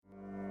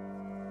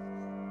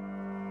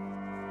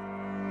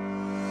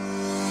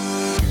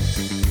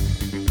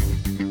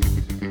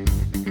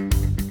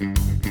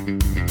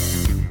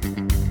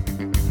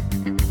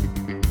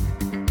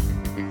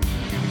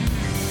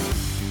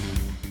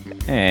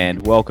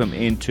welcome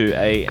into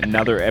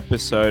another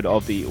episode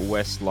of the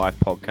West Life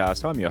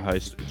Podcast. I'm your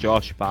host,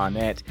 Josh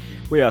Barnett.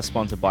 We are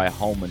sponsored by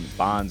Holman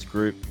Barnes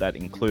Group. That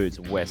includes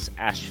West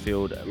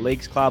Ashfield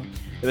Leagues Club,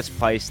 the best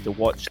place to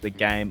watch the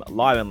game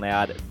live and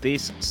loud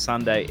this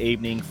Sunday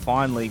evening.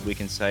 Finally, we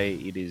can say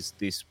it is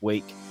this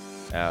week.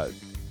 The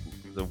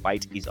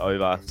wait is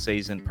over.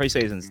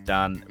 Pre-season's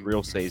done.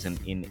 Real season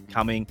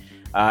incoming.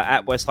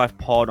 At Westlife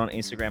Pod on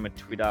Instagram and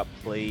Twitter,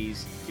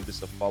 please give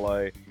us a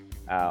follow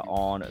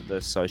on the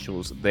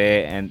socials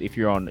there. And if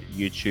you're on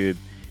YouTube,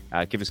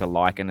 give us a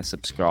like and a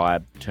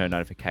subscribe. Turn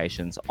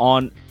notifications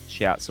on.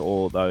 Shouts to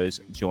all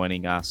those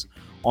joining us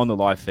on the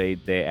live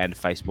feed there and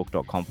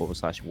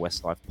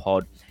facebook.com/Westlife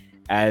Pod,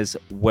 as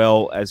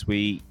well as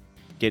we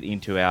get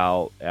into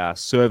our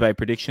survey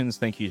predictions.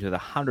 Thank you to the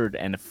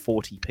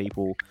 140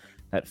 people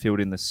that filled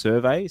in the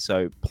survey.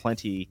 So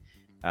plenty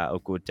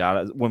of good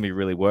data. It wouldn't be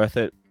really worth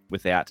it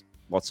without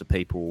lots of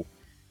people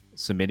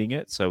submitting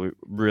it. So we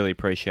really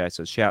appreciate it.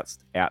 So shouts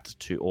out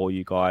to all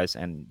you guys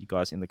and you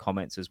guys in the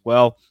comments as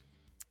well.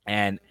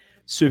 And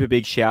super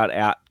big shout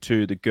out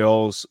to the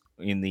girls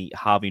in the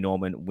Harvey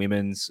Norman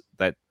women's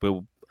the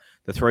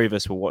three of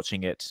us were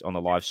watching it on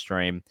the live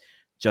stream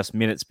just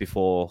minutes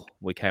before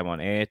we came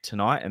on air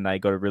tonight. And they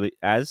got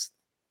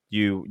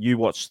you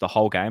watched the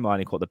whole game. I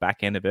only caught the back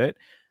end of it.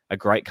 A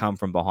great come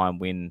from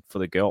behind win for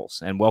the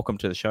girls. And welcome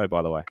to the show,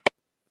 by the way.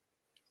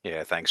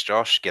 Yeah, thanks,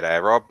 Josh.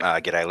 G'day, Rob.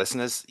 G'day,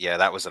 listeners. Yeah,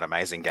 that was an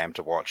amazing game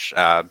to watch.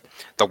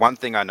 The one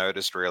thing I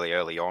noticed really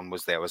early on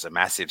was there was a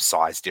massive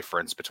size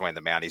difference between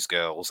the Mounties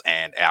girls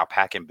and our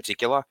pack in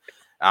particular.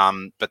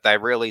 But they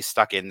really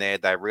stuck in there.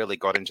 They really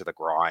got into the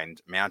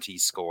grind.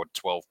 Mounties scored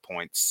 12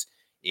 points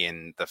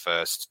in the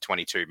first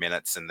 22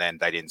 minutes, and then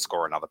they didn't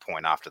score another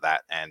point after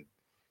that. And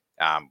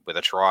with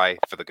a try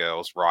for the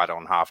girls right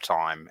on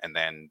halftime, and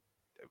then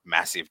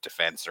massive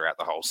defense throughout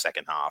the whole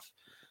second half.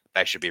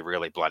 They should be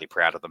really bloody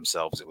proud of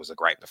themselves. It was a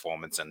great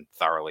performance and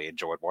thoroughly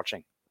enjoyed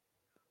watching.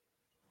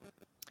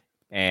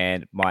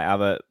 And my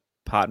other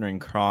partner in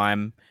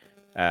crime,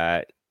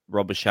 Rob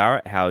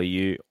Bashara, how are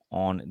you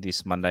on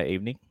this Monday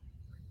evening?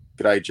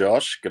 G'day,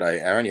 Josh. G'day,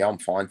 Aaron. Yeah, I'm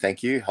fine,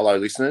 thank you. Hello,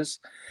 listeners.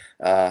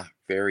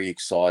 Very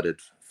excited.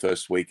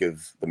 First week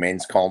of the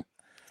men's comp.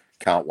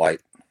 Can't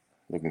wait.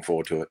 Looking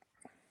forward to it.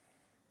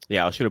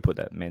 Yeah, I should have put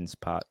that men's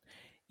part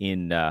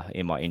in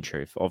my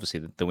intro.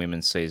 Obviously, the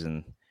women's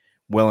season,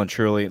 well and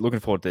truly. Looking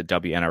forward to the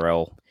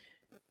WNRL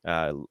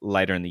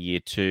later in the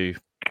year too.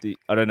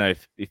 I don't know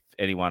if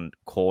anyone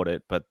caught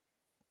it, but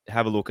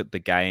have a look at the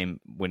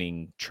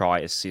game-winning try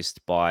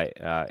assist by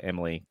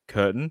Emily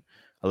Curtin.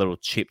 A little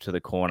chip to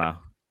the corner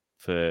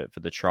for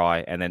the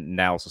try, and then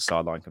nails the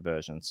sideline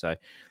conversion. So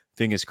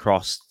fingers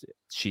crossed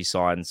she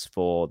signs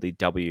for the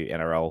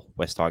WNRL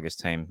West Tigers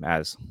team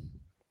as...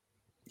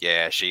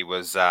 Yeah, she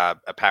was a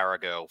para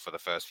girl for the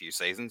first few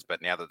seasons,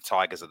 but now that the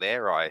Tigers are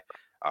there, I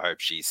hope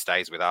she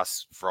stays with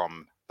us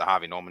from the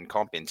Harvey Norman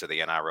comp into the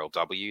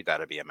NRLW.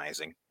 That'd be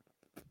amazing.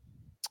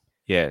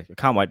 Yeah, I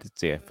can't wait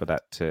for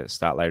that to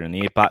start later in the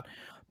year. But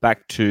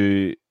back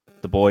to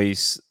the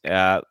boys.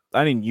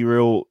 Only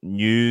real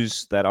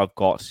news that I've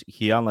got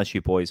here, unless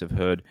you boys have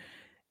heard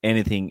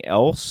anything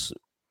else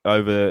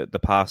over the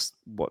past,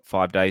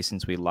 5 days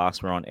since we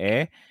last were on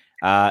air.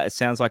 It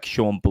sounds like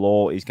Sean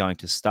Bloor is going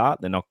to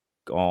start. They're not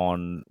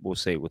on, we'll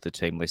see with the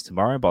team list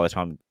tomorrow. By the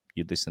time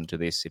you listen to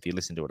this, if you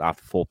listen to it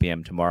after 4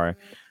 p.m. tomorrow,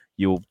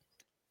 will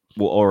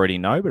already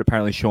know. But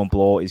apparently Sean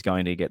Bloor is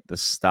going to get the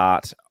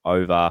start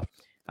over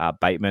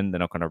Bateman. They're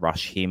not going to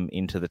rush him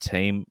into the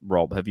team.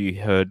 Rob, have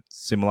you heard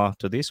similar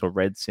to this or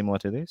read similar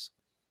to this?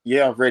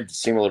 Yeah, I've read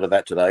similar to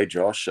that today,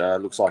 Josh.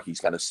 Looks like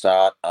he's going to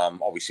start.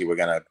 Obviously, we're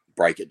going to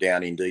break it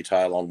down in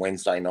detail on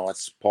Wednesday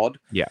night's pod.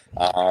 Yeah.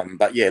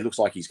 But yeah, it looks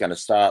like he's going to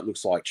start.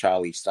 Looks like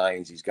Charlie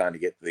Staines is going to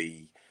get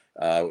the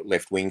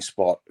left wing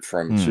spot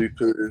from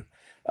Tupu.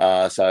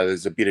 So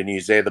there's a bit of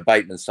news there. The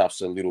Bateman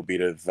stuff's a little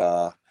bit of,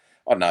 I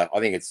don't know, I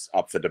think it's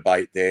up for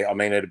debate there. I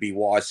mean, it'd be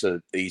wise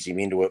to ease him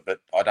into it, but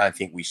I don't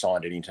think we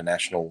signed an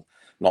international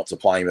not to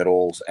play him at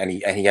all. And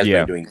he has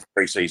been doing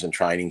pre-season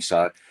training.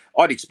 So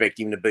I'd expect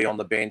him to be on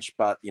the bench,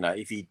 but,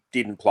 if he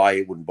didn't play,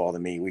 it wouldn't bother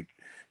me. We,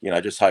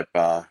 just hope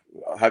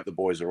the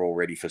boys are all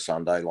ready for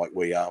Sunday like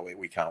we are.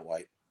 We can't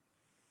wait.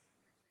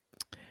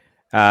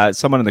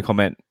 Someone in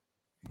the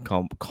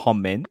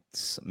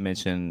comments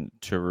mentioned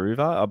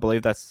Taruva. I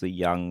believe that's the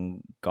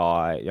young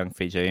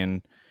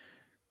Fijian,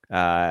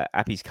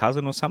 Appy's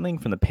cousin or something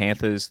from the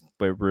Panthers.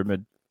 We're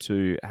rumored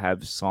to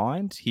have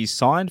signed. He's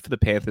signed for the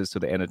Panthers to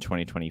the end of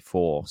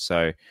 2024.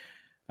 So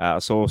I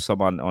saw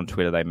someone on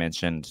Twitter, they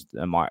mentioned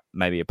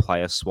maybe a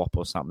player swap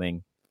or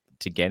something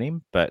to get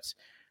him. But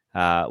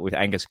with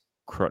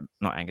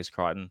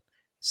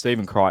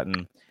Stephen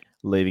Crichton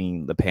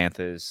leaving the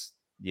Panthers,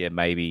 yeah,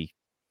 maybe.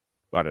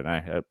 I don't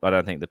know. I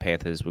don't think the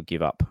Panthers would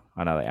give up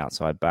another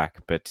outside back.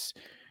 But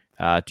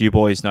do you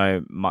boys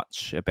know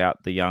much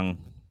about the young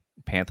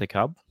Panther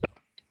cub?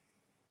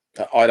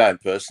 I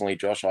don't personally,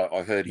 Josh.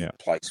 I heard he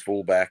plays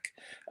fullback.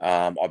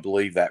 I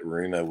believe that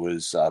rumour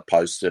was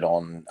posted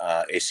on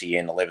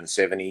SEN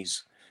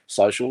 1170's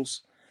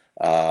socials.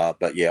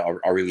 But yeah,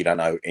 I really don't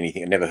know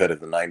anything. I never heard of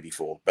the name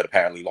before, but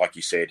apparently, like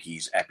you said,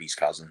 he's Appy's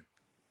cousin.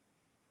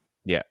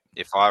 Yeah.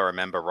 If I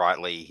remember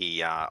rightly,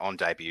 he on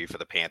debut for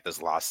the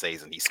Panthers last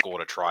season, he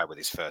scored a try with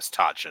his first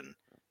touch, and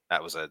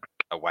that was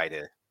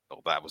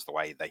that was the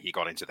way that he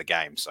got into the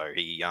game. So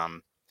he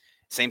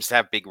seems to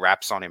have big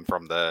raps on him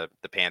from the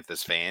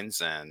Panthers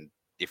fans, and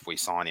if we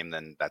sign him,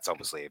 then that's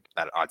obviously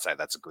I'd say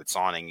that's a good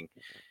signing.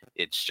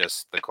 It's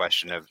just the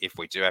question of if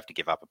we do have to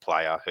give up a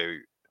player,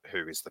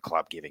 who is the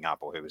club giving up,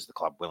 or who is the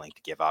club willing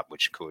to give up,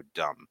 which could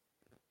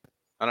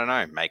I don't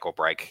know, make or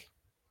break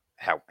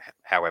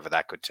however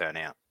that could turn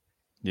out.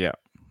 Yeah.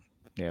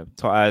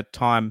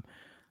 Time.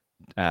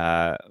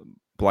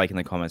 Blake in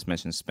the comments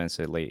mentioned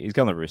Spencer Lee. He's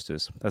going to the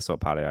Roosters. That's not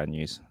part of our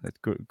news. That's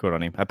good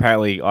on him.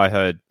 Apparently, I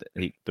heard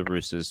the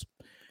Roosters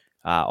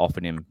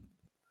offered him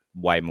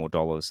way more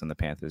dollars than the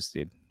Panthers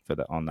did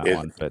on that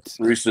one. But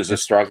Roosters are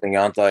struggling,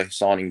 aren't they?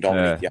 Signing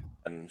Dominic Young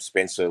and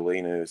Spencer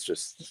Lena is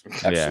just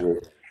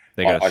absolute.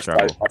 They're going to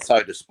struggle. I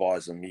so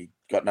despise them. You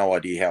got no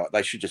idea how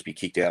they should just be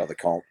kicked out of the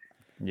comp.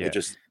 Yeah.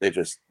 They're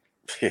just.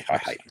 Yeah, I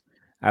hate them.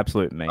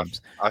 Absolute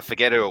memes. I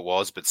forget who it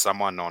was, but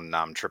someone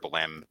on Triple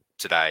M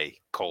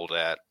today called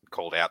out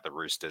the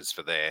Roosters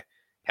for their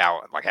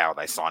how are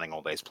they signing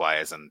all these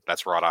players, and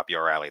that's right up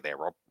your alley there,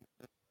 Rob.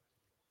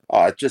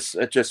 Oh, it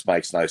just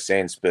makes no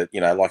sense. But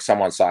like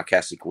someone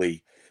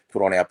sarcastically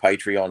put on our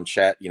Patreon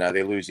chat,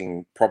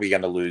 they're probably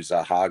going to lose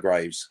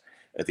Hargraves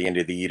at the end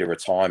of the year to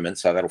retirement,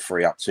 so that'll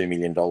free up $2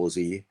 million a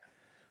year.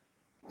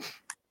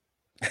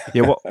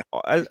 Yeah, well,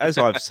 as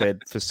I've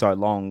said for so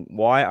long,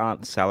 why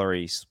aren't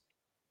salaries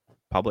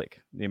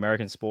public? The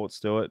American sports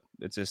do it.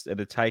 It's just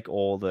it'd take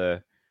all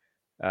the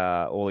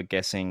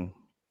guessing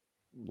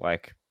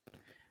out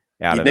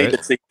of it. You need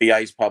the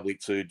CPAs public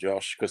too,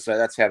 Josh, because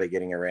that's how they're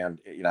getting around.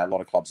 A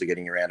lot of clubs are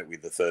getting around it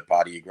with the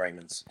third-party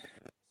agreements.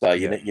 So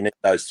you need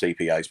those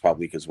CPAs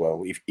public as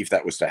well, if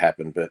that was to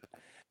happen. But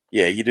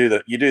yeah, you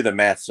do the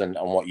maths and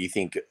on what you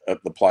think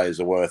the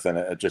players are worth, and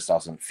it just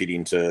doesn't fit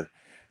into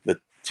the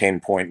 10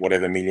 point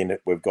whatever million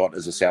that we've got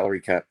as a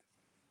salary cap.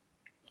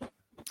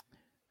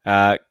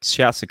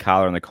 Shouts to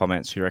Carla in the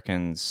comments. She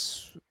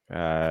reckons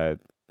there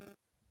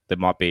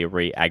might be a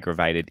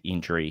re-aggravated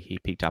injury he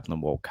picked up in the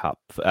World Cup.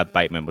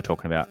 Bateman we're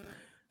talking about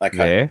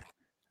there.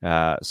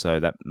 So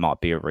that might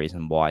be a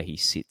reason why he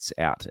sits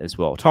out as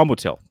well. Time will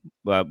tell.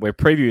 We're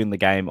previewing the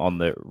game on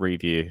the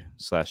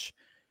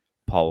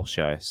review/poll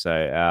show.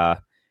 So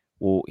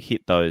we'll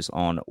hit those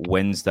on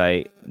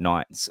Wednesday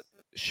night's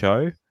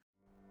show.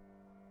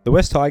 The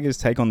West Tigers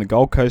take on the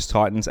Gold Coast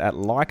Titans at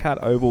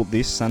Leichhardt Oval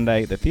this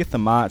Sunday, the 5th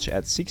of March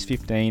at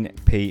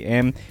 6:15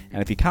 p.m.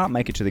 And if you can't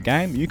make it to the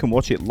game, you can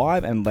watch it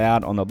live and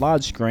loud on the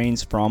large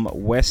screens from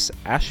West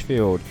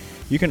Ashfield.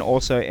 You can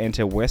also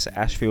enter West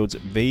Ashfield's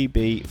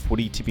VB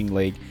Footy Tipping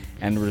League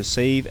and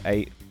receive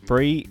a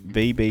free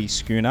VB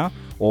schooner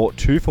or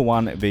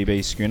 2-for-1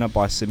 VB schooner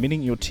by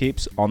submitting your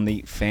tips on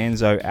the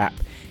Fanzo app.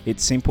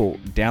 It's simple.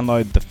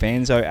 Download the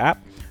Fanzo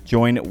app,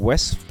 join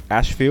West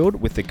Ashfield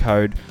with the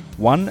code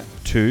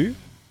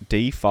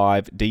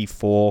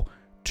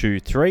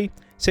 12D5D423.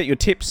 Set your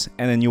tips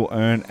and then you'll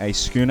earn a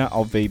schooner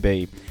of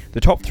VB.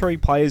 The top 3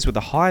 players with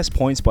the highest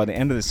points by the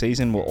end of the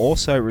season will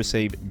also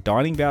receive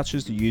dining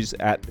vouchers to use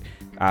at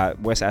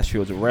West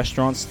Ashfield's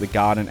restaurants, The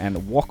Garden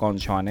and Wok On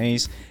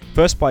Chinese.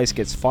 First place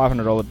gets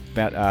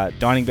 $500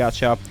 dining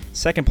voucher,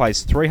 second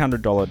place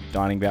 $300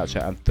 dining voucher,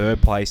 and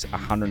third place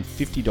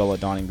 $150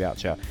 dining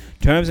voucher.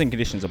 Terms and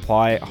conditions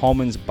apply.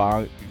 Holman's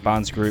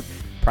Barnes Group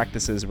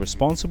practices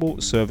responsible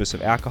service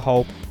of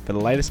alcohol. For the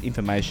latest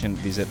information,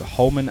 visit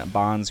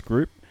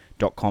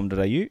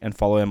holmanbarnesgroup.com.au and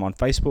follow him on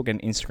Facebook and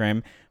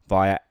Instagram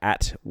via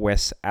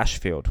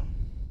 @WestAshfield.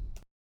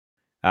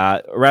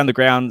 Around the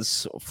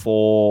grounds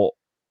for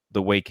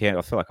the weekend,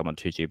 I feel like I'm on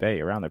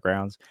 2GB. Around the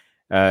grounds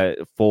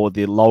for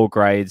the lower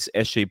grades,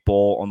 SG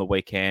Ball on the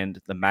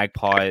weekend, the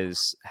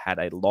Magpies had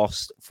a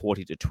loss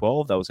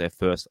 40-12. That was their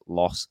first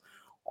loss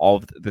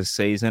of the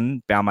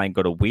season. Balmain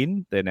got a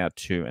win. They're now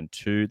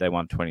 2-2. They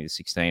won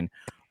 20-16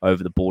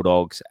 over the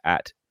Bulldogs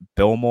at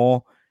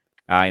Belmore.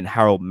 In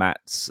Harold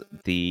Matts,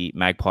 the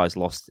Magpies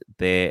lost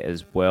there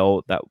as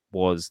well. That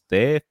was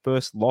their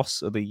first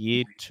loss of the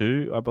year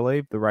too, I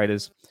believe. The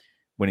Raiders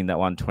winning that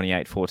one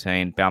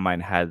 28-14.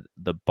 Balmain had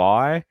the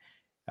bye.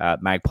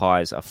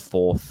 Magpies are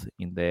 4th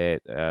in their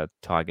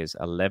Tigers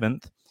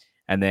 11th.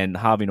 And then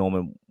Harvey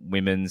Norman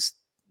women's,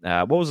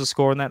 what was the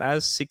score on that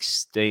as?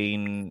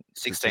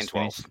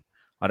 16-12.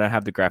 I don't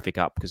have the graphic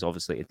up because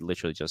obviously it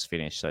literally just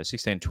finished. So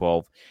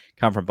 16-12,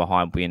 come from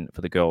behind win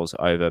for the girls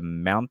over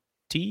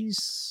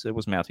Mounties. It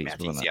was Mounties,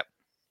 wasn't it?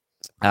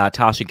 Yep.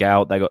 Tasha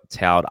Gale, they got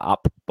towed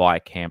up by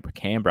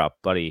Canberra,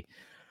 buddy,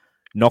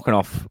 knocking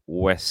off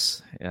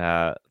West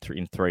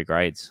in 3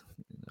 grades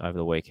over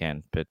the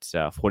weekend, but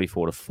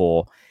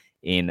 44-4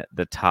 in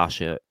the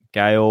Tasha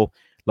Gale.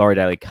 Laurie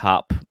Daly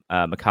Cup,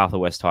 MacArthur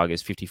West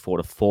Tigers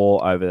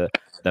 54-4 over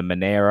the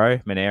Monaro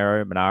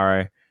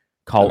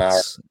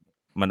Colts.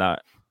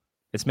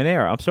 It's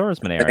Monaro. I'm sorry,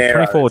 it's Monaro.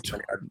 24.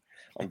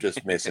 I'm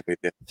just messing with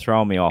you.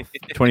 Throwing me off.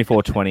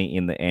 24-20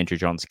 in the Andrew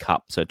Johns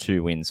Cup. So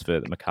 2 wins for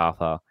the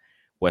MacArthur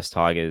West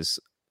Tigers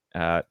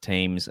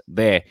teams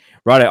there.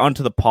 Right, on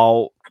to the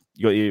poll.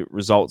 You got your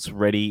results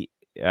ready.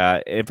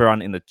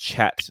 Everyone in the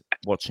chat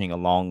watching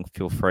along,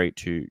 feel free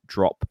to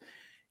drop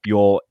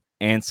your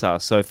answer.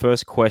 So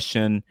first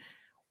question,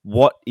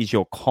 what is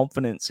your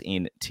confidence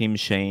in Tim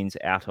Sheens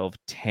out of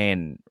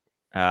 10?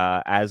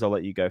 As I'll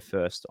let you go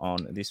first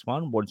on this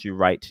one. What did you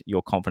rate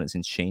your confidence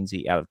in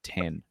Sheensy out of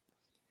 10?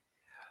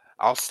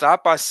 I'll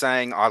start by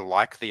saying I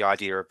like the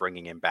idea of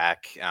bringing him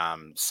back.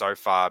 So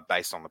far,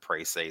 based on the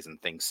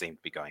preseason, things seem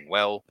to be going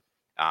well.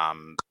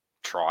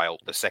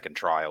 The second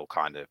trial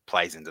kind of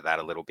plays into that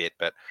a little bit,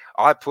 but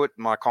I put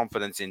my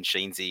confidence in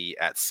Sheensy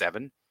at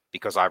 7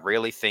 because I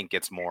really think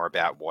it's more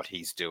about what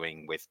he's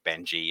doing with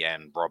Benji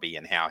and Robbie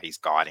and how he's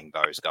guiding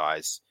those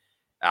guys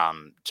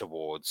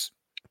towards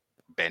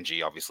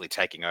Benji obviously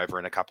taking over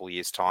in a couple of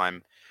years'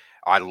 time.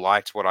 I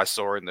liked what I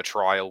saw in the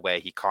trial where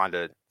he kind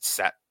of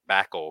sat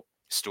back or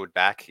stood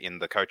back in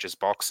the coach's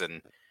box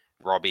and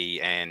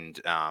Robbie and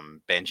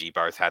Benji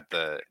both had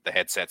the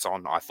headsets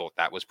on. I thought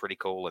that was pretty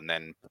cool. And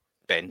then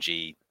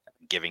Benji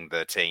giving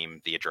the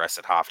team the address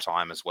at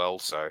halftime as well.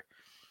 So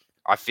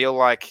I feel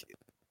like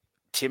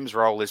Tim's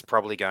role is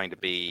probably going to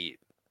be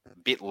a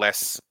bit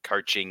less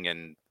coaching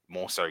and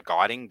more so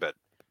guiding, but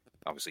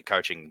obviously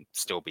coaching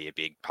still be a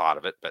big part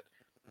of it. But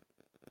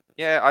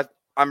yeah,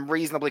 I'm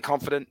reasonably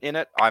confident in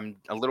it. I'm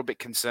a little bit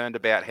concerned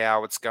about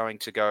how it's going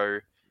to go,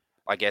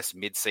 I guess,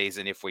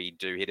 mid-season if we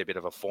do hit a bit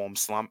of a form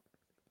slump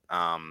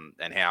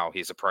and how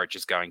his approach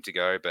is going to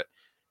go. But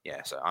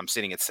yeah, so I'm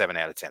sitting at 7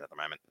 out of 10 at the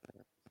moment.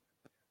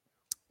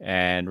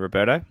 And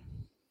Roberto?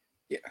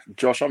 Yeah,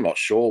 Josh, I'm not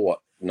sure what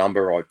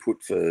number I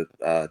put for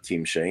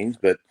Tim Sheens,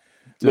 but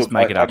just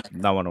make it up.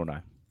 No one will know.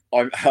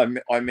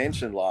 I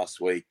mentioned last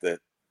week that,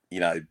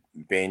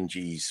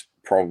 Benji's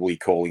probably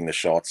calling the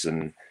shots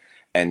and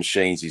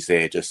Sheens is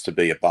there just to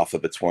be a buffer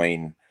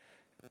between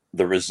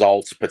the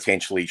results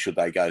potentially should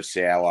they go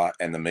sour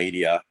and the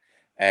media.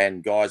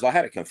 And guys, I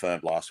had it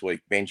confirmed last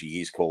week.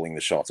 Benji is calling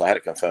the shots. I had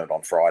it confirmed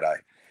on Friday.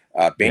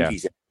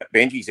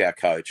 Benji's our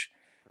coach.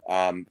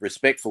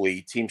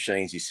 Respectfully, Tim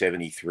Sheens is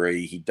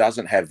 73. He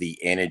doesn't have the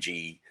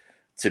energy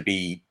to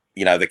be,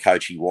 the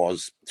coach he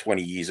was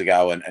 20 years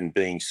ago and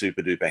being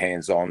super duper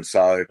hands-on.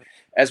 So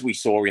as we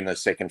saw in the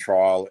second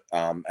trial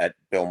at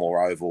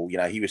Belmore Oval,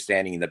 he was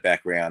standing in the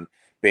background.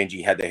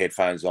 Benji had the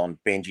headphones on.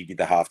 Benji did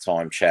the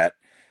halftime chat.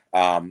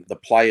 The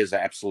players are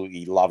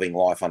absolutely loving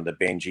life under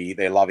Benji.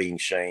 They're loving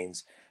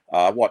Sheens.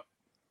 I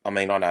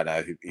don't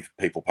know if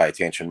people pay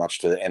attention much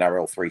to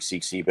NRL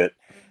 360, but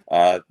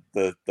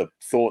the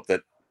thought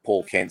that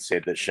Paul Kent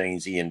said that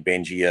Sheensy and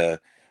Benji are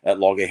at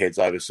loggerheads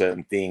over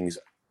certain things,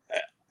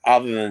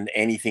 other than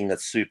anything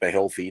that's super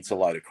healthy, it's a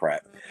load of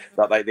crap.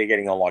 But they're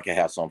getting on like a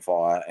house on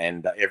fire,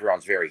 and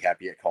everyone's very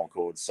happy at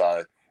Concord.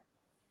 So,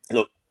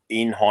 look,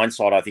 in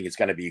hindsight, I think it's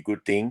going to be a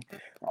good thing.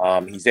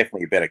 He's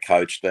definitely a better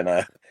coach than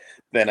a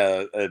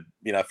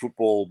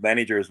football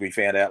manager, as we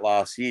found out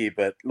last year.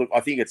 But look, I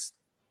think it's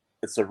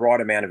the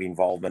right amount of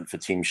involvement for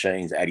Tim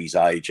Sheens at his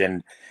age,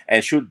 and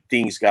should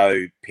things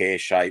go pear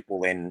shaped,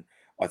 well then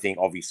I think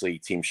obviously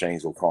Tim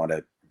Sheens will kind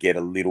of get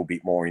a little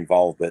bit more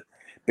involved. But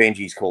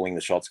Benji's calling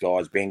the shots,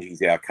 guys. Benji's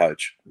our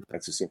coach.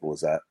 That's as simple as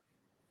that.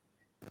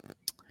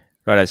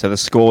 Right, so the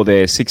score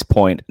there,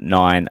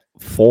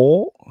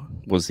 6.94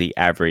 was the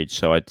average.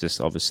 So I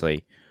just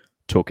obviously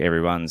took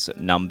everyone's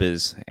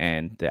numbers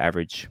and the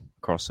average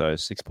across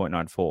those,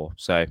 6.94.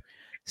 So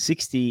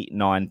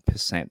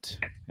 69%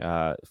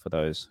 for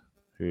those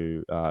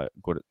who are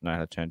good at know how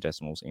to turn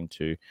decimals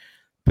into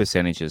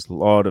percentages. A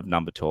lot of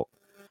number talk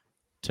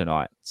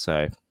tonight.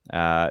 So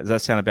does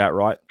that sound about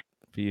right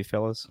for you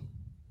fellas?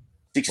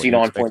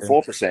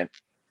 69.4%.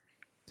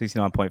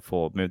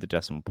 69.4. Move the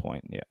decimal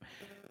point. Yeah.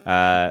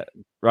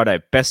 Righto.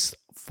 Best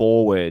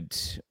forward,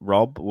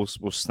 Rob.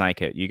 We'll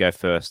snake it. You go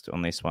first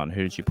on this one.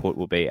 Who did you put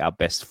will be our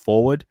best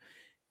forward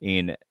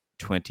in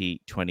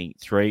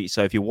 2023?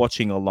 So if you're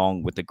watching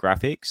along with the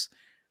graphics,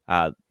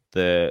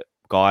 the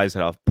guys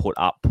that I've put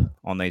up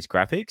on these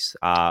graphics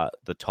are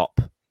the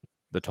top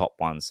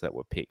ones that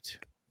were picked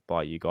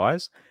by you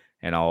guys,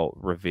 and I'll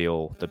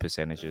reveal the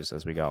percentages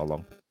as we go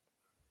along.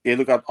 Yeah,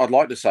 look, I'd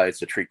like to say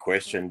it's a trick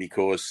question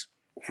because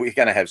we're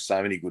going to have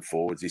so many good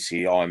forwards this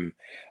year. I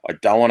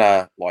don't want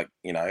to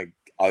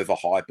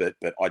overhype it,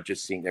 but I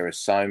just think there are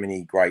so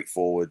many great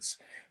forwards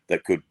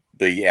that could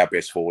be our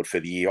best forward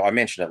for the year. I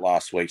mentioned it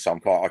last week, so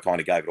I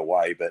kind of gave it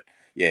away. But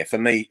yeah, for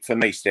me,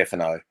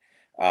 Stefano.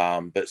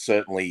 But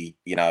certainly,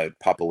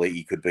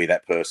 Papali'i could be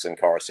that person.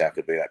 Coruscant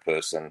could be that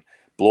person.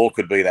 Blore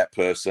could be that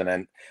person.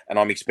 And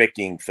I'm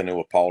expecting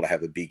Fanua Pole to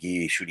have a big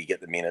year should he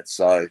get the minutes.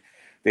 So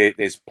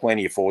there's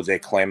plenty of forwards there.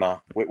 Clemmer.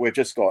 We've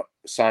just got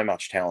so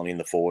much talent in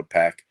the forward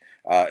pack.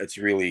 It's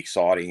really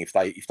exciting if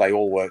they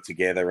all work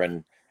together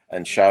and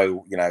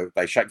show,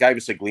 gave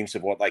us a glimpse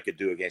of what they could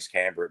do against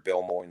Canberra at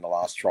Belmore in the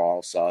last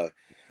trial. So,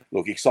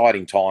 look,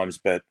 exciting times,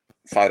 but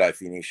photo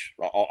finish,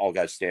 I'll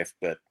go Steph,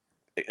 but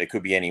it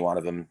could be any one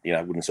of them.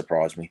 Wouldn't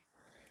surprise me.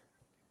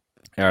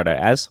 All right,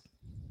 Az?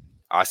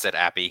 I said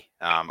Appy.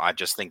 I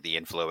just think the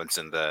influence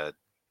and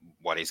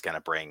what he's going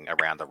to bring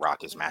around the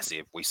ruck is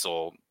massive. We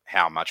saw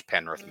how much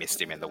Penrith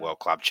missed him in the World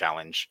Club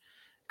Challenge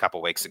a couple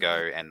of weeks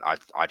ago, and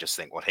I just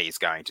think what he's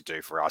going to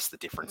do for us, the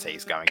difference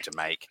he's going to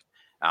make,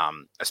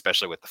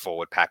 especially with the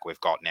forward pack we've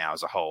got now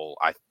as a whole.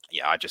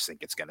 I just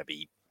think it's going to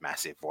be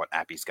massive what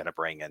Appy's going to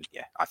bring, and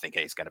I think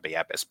he's going to be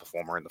our best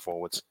performer in the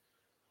forwards.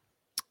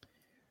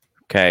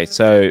 Okay,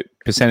 so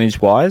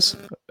percentage-wise,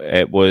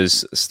 it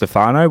was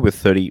Stefano with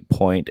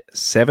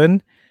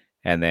 30.7,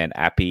 and then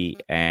Appy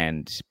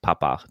and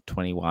Papa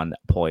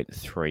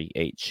 21.3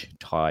 each,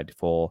 tied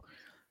for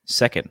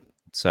second.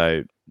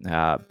 So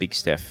Big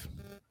Steph,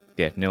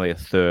 nearly a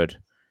third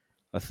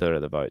of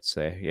the votes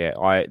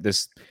there.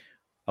 There's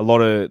a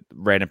lot of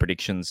random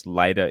predictions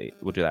later.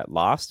 We'll do that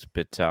last,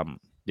 but a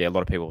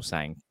lot of people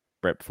saying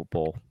rep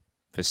football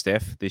for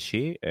Steph this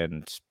year,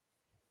 and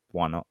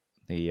why not?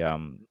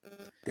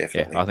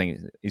 Definitely. I think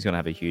he's going to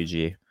have a huge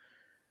year.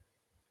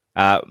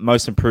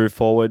 Most improved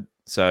forward.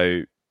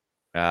 So,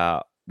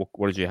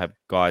 what did you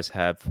guys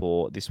have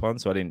for this one?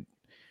 So I didn't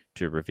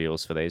do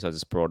reveals for these. I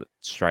just brought it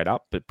straight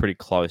up, but pretty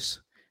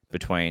close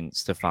between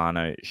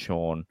Stefano,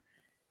 Sean,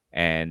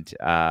 and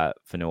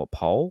Vanilla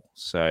Pole.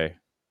 So,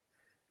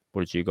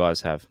 what did you guys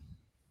have?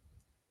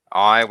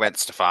 I went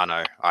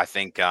Stefano. I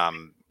think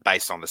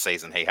based on the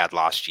season he had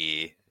last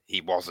year, he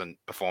wasn't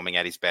performing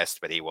at his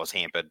best, but he was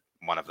hampered.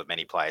 One of the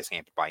many players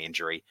hampered by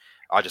injury.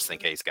 I just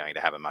think he's going to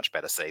have a much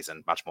better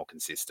season, much more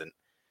consistent.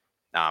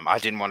 I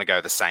didn't want to go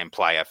the same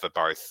player for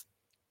both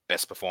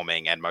best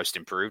performing and most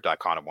improved. I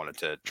kind of wanted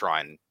to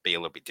try and be a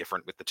little bit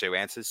different with the two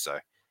answers. So,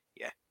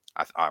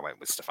 I went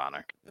with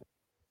Stefano.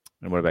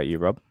 And what about you,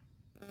 Rob?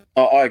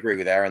 I agree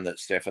with Aaron that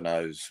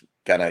Stefano's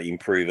going to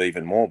improve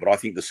even more, but I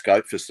think the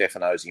scope for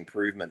Stefano's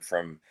improvement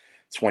from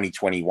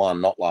 2021,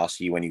 not last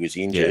year when he was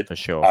injured, for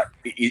sure,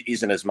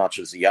 isn't as much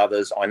as the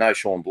others. I know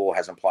Sean Bloor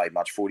hasn't played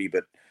much footy,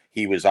 but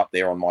he was up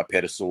there on my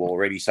pedestal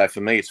already. So for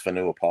me, it's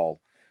Fanua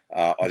Pole.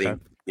 I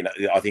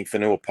think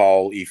Fanua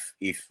Pole.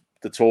 If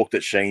the talk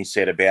that Sheen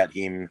said about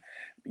him,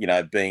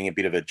 being a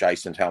bit of a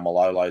Jason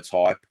Taumalolo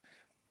type,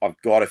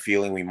 I've got a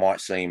feeling we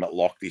might see him at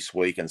lock this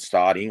week and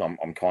starting.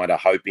 I'm kind of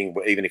hoping,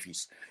 even if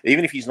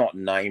he's not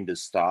named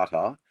as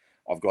starter,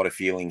 I've got a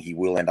feeling he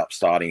will end up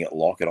starting at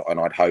lock, and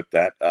I'd hope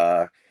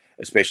that.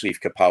 Especially if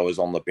Kapoa's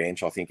on the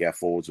bench, I think our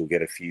forwards will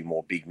get a few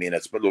more big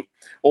minutes. But look,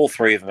 all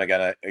three of them are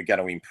going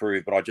to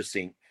improve. But I just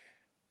think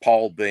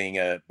Pole being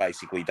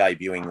basically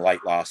debuting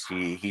late last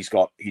year, he's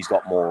got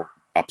more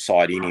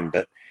upside in him.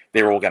 But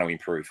they're all going to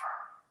improve.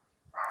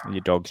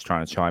 Your dog's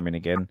trying to chime in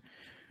again.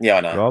 Yeah,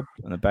 I know. Rob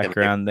in the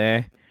background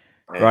there.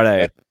 Yeah,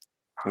 Righto.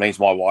 Means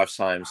my wife's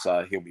home,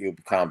 so he'll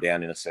calm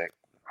down in a sec.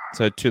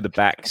 So to the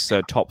backs,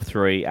 so top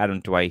three: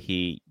 Adam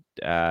Dwayhe,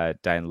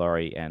 Dane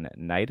Laurie, and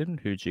Naden.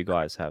 Who do you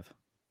guys have?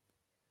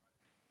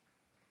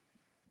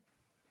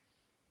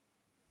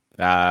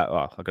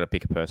 I've got to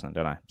pick a person,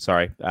 don't I?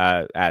 Sorry.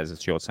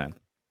 It's your turn.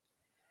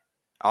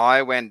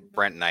 I went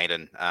Brent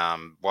Naden. I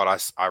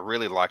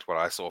really liked what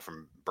I saw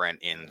from Brent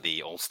in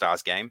the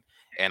All-Stars game,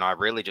 and I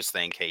really just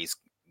think he's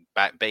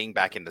being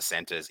back in the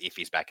centres. If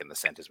he's back in the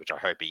centres, which I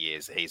hope he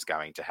is, he's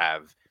going to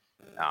have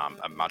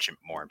a much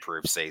more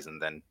improved season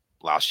than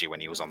last year when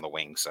he was on the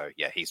wing. So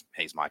he's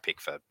my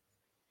pick for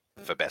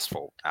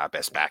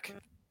best back.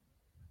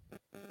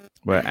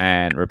 Well,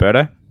 and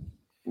Roberto.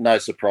 No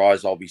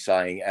surprise, I'll be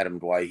saying Adam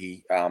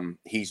Dwayhe.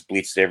 He's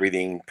blitzed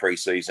everything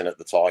pre-season at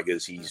the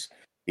Tigers.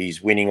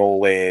 He's winning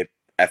all their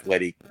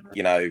athletic,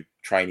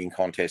 training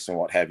contests and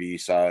what have you.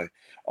 So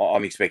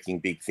I'm expecting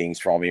big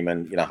things from him,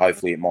 and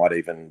hopefully it might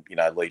even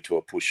lead to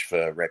a push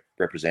for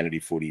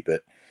representative footy.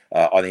 But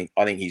I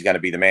think he's going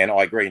to be the man.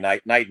 I agree.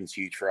 Naden's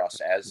huge for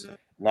us.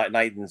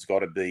 Naden's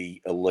got to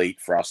be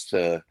elite for us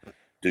to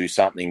do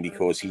something,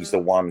 because he's the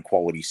one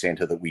quality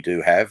centre that we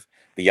do have.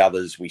 The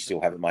others we still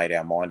haven't made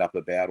our mind up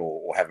about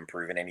or haven't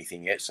proven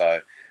anything yet.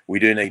 So we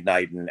do need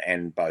Naden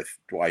and both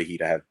Dwayhe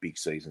to have big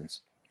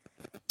seasons.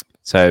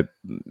 So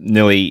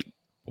nearly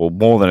or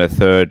more than a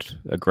third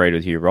agreed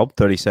with you, Rob.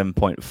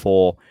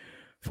 37.4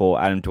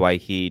 for Adam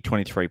Dwayhe,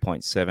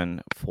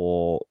 23.7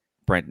 for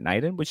Brent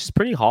Naden, which is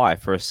pretty high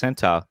for a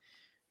centre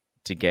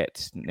to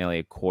get nearly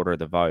a quarter of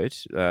the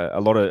vote. A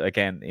lot of,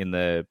 again, in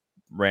the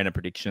random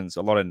predictions,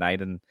 a lot of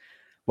Naden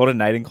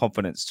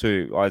confidence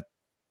too. I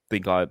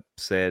think I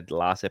said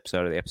last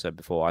episode or the episode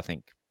before, I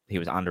think he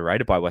was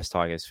underrated by West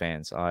Tigers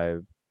fans.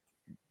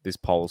 This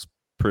poll's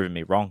proven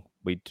me wrong.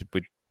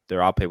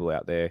 There are people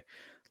out there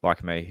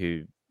like me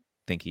who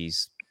think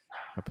he's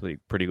a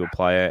pretty good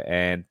player.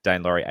 And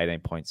Dane Laurie,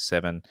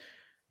 18.7.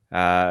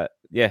 I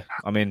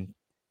mean,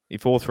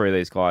 if all three of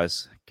these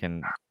guys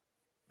can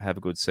have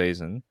a good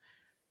season,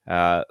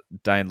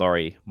 Dane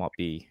Laurie might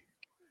be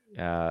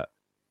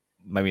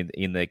maybe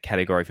in the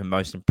category for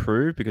most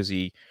improved, because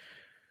he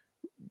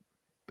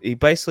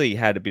basically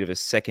had a bit of a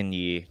second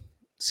year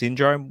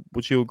syndrome.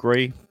 Would you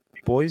agree,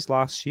 boys,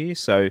 last year?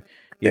 So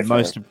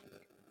most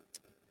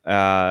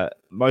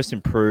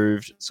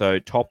improved. So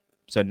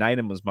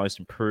Naden was most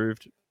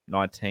improved,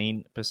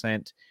 19%.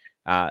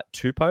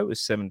 Tupou was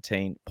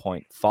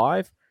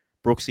 17.5.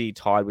 Brooksy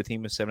tied with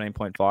him with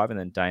 17.5, and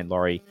then Dane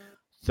Laurie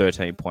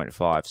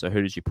 13.5. So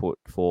who did you put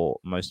for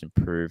most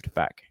improved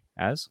back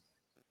as?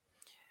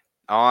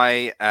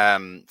 I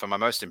for my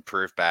most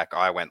improved back,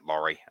 I went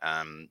Laurie.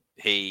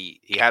 He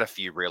had a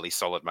few really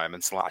solid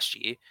moments last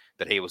year,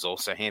 but he was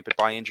also hampered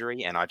by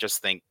injury, and I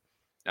just think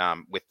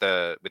with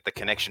the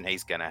connection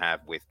he's going to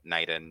have with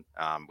Nathan,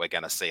 we're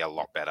going to see a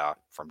lot better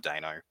from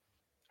Dano.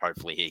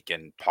 Hopefully, he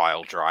can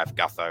pile drive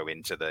Gutho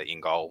into the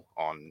in goal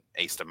on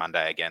Easter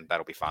Monday again.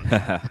 That'll be fun.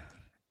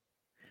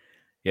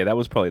 Yeah, that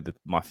was probably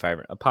my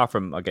favorite. Apart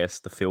from, I guess,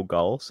 the field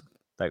goals,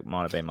 that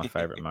might have been my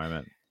favorite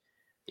moment.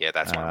 Yeah,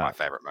 that's one of my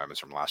favorite moments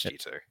from last year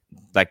too.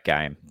 That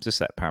game, just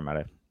that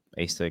Parramatta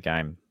Easter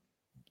game,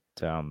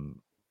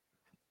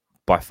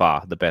 by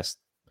far the best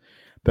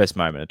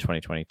moment of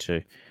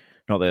 2022.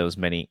 Not that there was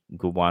many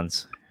good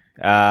ones.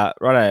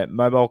 Righto,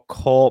 Mobile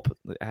Corp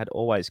had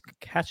always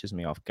catches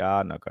me off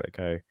guard, and I've got to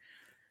go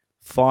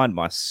find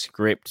my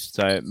script.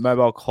 So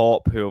Mobile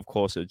Corp, who of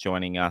course are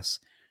joining us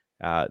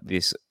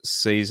this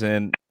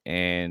season,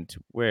 and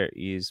where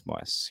is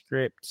my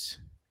script?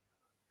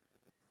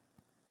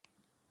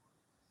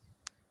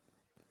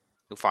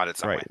 You'll find it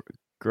somewhere.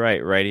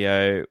 Great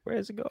radio.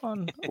 Where's it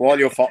gone? While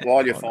you're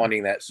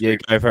finding that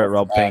script, yeah, go for it,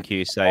 Rob. Thank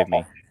you. Save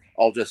me.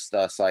 I'll just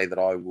say that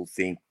I will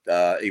think,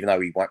 even though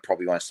he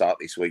probably won't start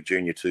this week,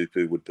 Junior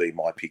Tupu would be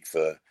my pick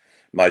for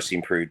most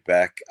improved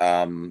back.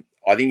 I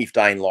think if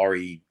Dane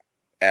Laurie,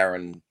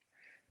 Aaron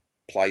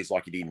plays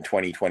like he did in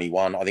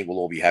 2021, I think we'll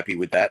all be happy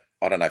with that.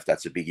 I don't know if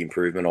that's a big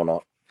improvement or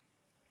not.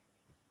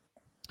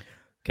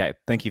 Okay,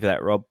 thank you for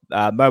that, Rob.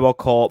 Mobile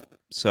Corp.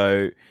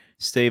 So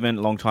Stephen,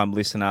 long-time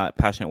listener,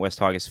 passionate West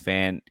Tigers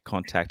fan,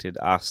 contacted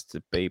us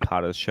to be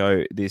part of the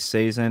show this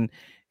season.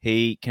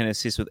 He can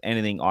assist with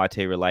anything IT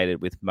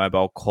related with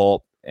Mobile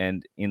Corp.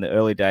 And in the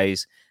early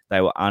days,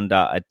 they were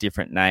under a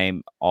different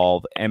name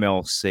of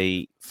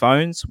MLC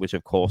Phones, which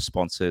of course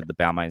sponsored the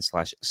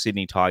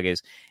Balmain/Sydney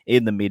Tigers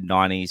in the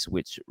mid-90s,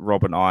 which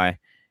Rob and I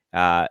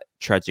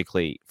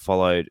tragically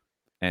followed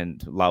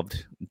and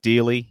loved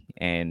dearly,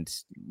 and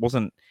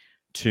wasn't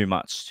too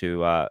much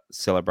to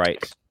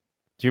celebrate.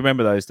 Do you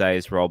remember those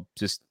days, Rob?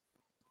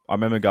 I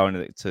remember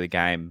going to the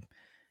game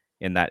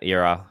in that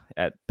era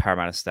at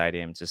Parramatta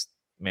Stadium. Just,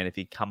 man, if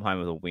you come home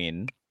with a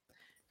win,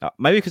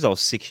 maybe because I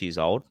was 7 years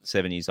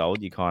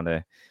old, you kind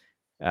of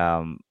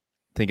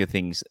think of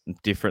things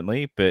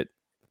differently. But,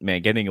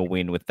 man, getting a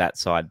win with that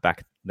side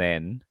back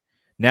then,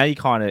 now you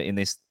kind of, in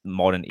this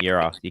modern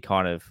era, you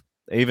kind of,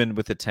 even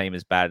with the team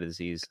as bad as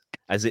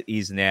it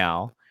is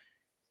now,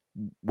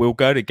 we'll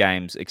go to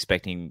games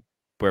expecting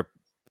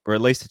we're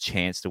at least a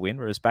chance to win.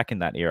 Whereas back in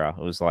that era,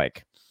 it was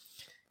like,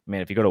 man,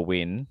 if you got to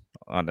win,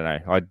 I don't know.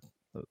 I'd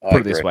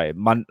put it this way: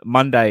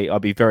 Monday,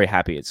 I'd be very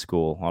happy at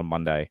school on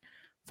Monday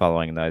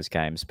following those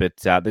games. But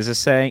there's a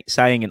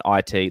saying in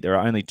IT: there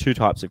are only two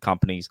types of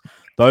companies: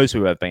 those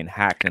who have been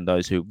hacked and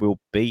those who will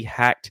be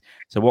hacked.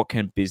 So, what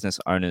can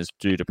business owners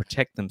do to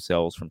protect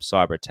themselves from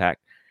cyber attack?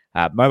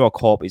 Mobile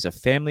Corp is a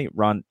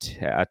family-run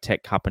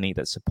tech company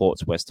that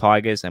supports West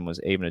Tigers and was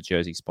even a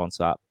jersey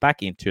sponsor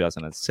back in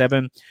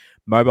 2007.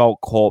 Mobile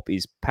Corp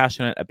is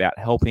passionate about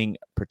helping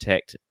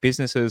protect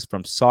businesses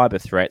from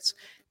cyber threats.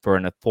 For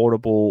an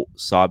affordable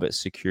cyber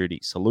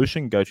security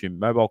solution, go to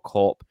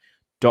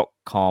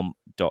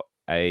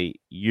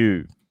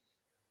mobilecorp.com.au.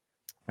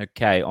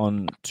 Okay,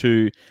 on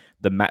to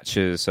the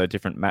matches. So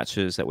different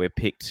matches that we're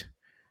picked,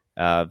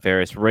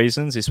 various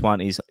reasons. This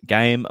one is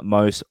game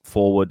most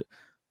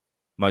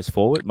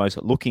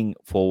looking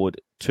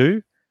forward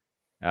to.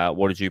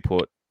 What did you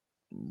put,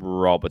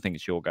 Rob? I think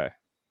it's your go.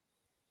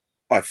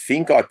 I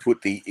think I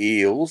put the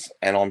Eels,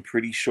 and I'm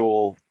pretty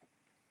sure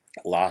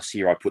last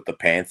year I put the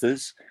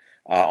Panthers.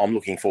 I'm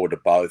looking forward to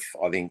both.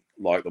 I think,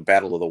 like the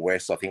Battle of the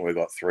West, I think we've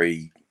got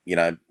three,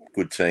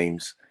 good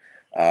teams.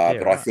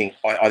 But right.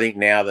 I think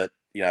now that,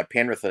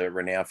 Penrith are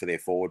renowned for their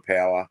forward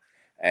power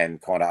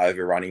and kind of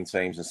overrunning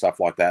teams and stuff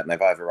like that, and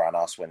they've overrun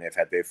us when they've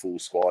had their full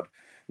squad.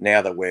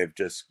 Now that we've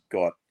just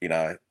got,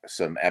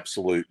 some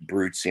absolute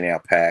brutes in our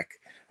pack,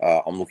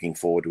 I'm looking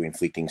forward to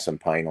inflicting some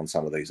pain on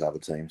some of these other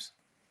teams.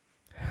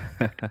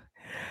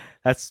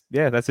 That's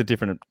a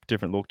different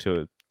look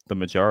to the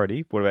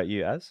majority. What about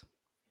you, Az?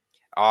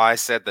 I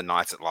said the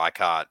Knights at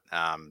Leichhardt.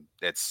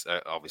 It's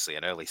obviously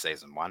an early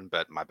season one,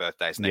 but my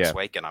birthday's next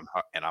week, and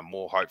I'm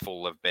more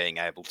hopeful of being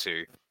able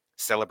to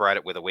celebrate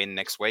it with a win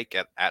next week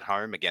at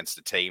home against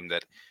a team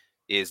that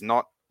is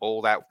not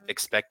all that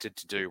expected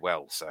to do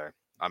well. So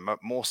I'm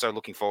more so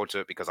looking forward to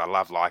it because I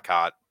love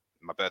Leichhardt.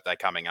 My birthday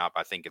coming up,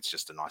 I think it's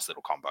just a nice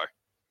little combo.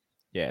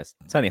 Yes,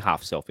 it's only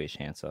half selfish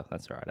answer.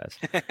 That's right,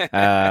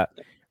 Az.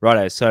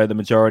 Righto, so the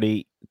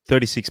majority,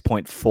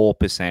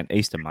 36.4%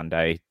 Easter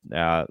Monday.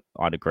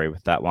 I'd agree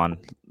with that one.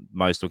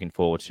 Most looking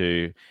forward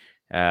to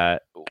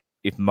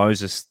if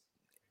Moses,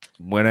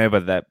 whenever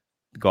that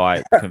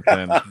guy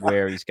confirms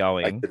where he's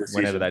going,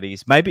 whenever that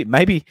is.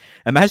 Maybe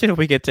imagine if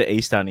we get to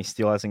Easter and he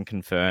still hasn't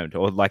confirmed,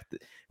 or like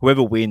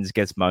whoever wins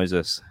gets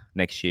Moses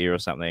next year or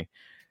something.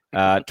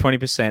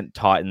 20%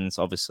 Titans,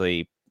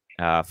 obviously,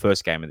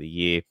 first game of the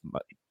year.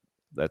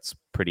 That's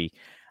pretty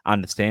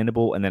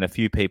understandable. And then a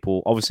few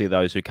people, obviously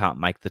those who can't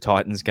make the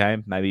Titans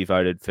game, maybe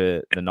voted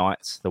for the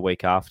Knights the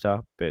week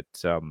after. But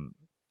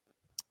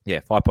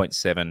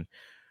 5.7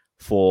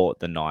 for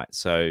the Knights.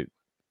 So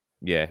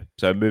yeah,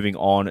 so moving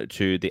on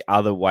to the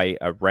other way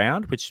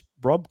around, which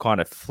Rob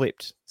kind of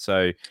flipped.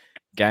 So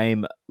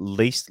game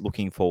least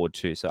looking forward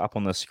to. So up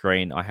on the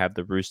screen, I have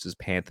the Roosters,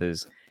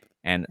 Panthers,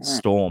 and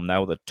Storm. They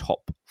were the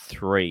top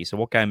 3. So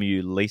what game are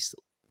you least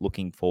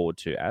looking forward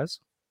to, Az?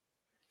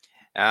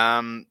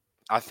 I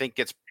think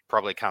it's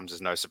probably comes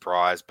as no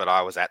surprise, but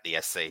I was at the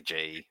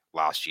SCG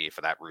last year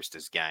for that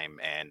Roosters game,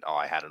 and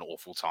I had an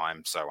awful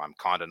time. So I'm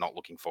kind of not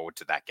looking forward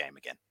to that game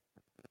again.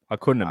 I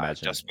couldn't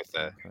imagine.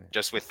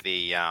 Just with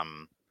the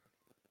I'm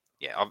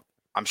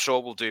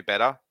sure we'll do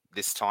better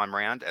this time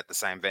round at the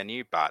same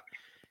venue, but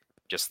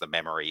just the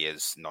memory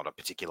is not a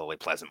particularly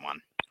pleasant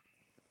one.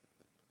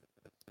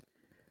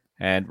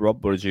 And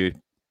Rob, what did you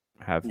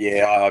have?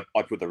 Yeah,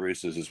 I put the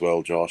Roosters as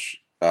well, Josh.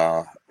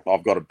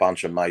 I've got a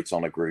bunch of mates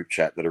on a group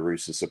chat that are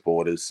Rooster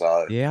supporters.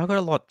 So yeah, I've got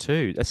a lot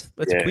too. That's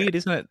weird,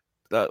 isn't it?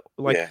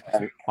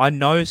 I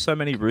know so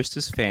many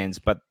Roosters fans,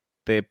 but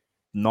they're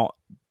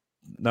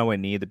nowhere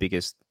near the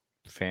biggest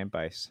fan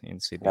base in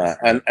Sydney.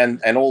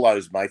 And all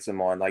those mates of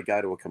mine, they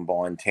go to a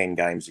combined 10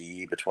 games a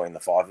year between the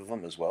 5 of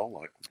them as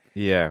well.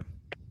 So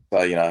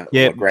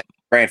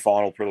grand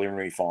final,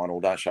 preliminary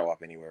final, don't show up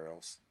anywhere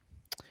else.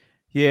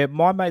 Yeah,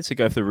 my mates that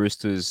go for the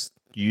Roosters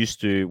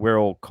we're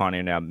all kind of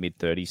in our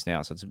mid-30s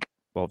now, so it's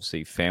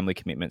obviously family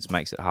commitments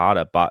makes it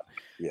harder. But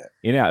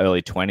in our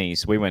early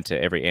 20s, we went to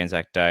every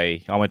Anzac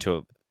Day. I went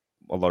to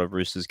a lot of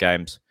Roosters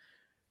games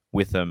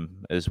with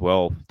them as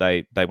well.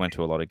 They went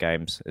to a lot of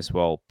games as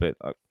well. But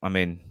I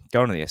mean,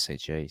 going to the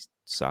SCG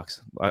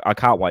sucks. I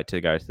can't wait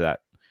to go to that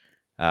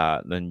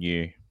the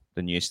new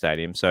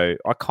stadium. So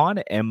I kind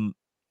of I'm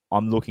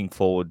looking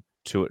forward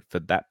to it for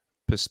that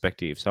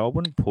perspective. So I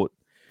wouldn't put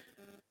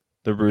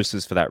the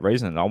Roosters for that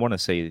reason. I want to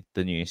see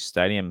the new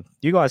stadium.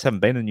 You guys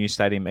haven't been to the new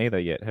stadium either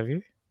yet, have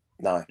you?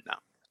 No.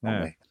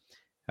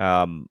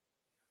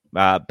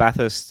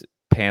 Bathurst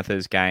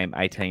Panthers game,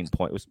 18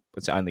 point.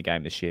 It's the only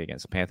game this year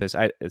against the Panthers,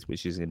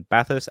 which is in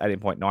Bathurst,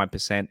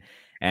 18.9%,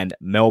 and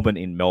Melbourne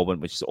in Melbourne,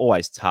 which is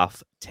always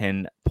tough,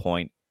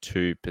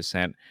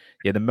 10.2%.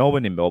 Yeah, the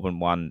Melbourne in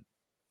Melbourne one,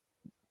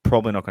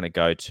 probably not going to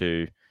go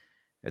to.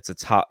 It's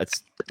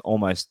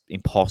almost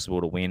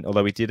impossible to win.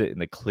 Although we did it in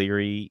the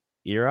Cleary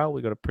era,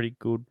 we got a pretty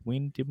good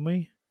win, didn't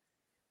we?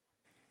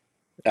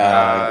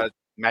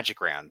 Magic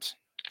round,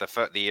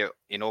 the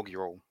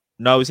inaugural.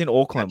 No, it was in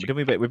Auckland.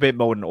 We beat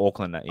Melbourne in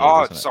Auckland that year.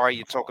 Oh, sorry,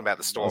 you're talking about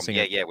the Storm. We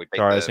beat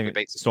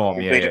the Storm.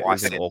 We beat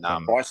twice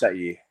twice that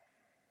year.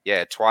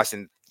 Yeah, twice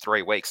in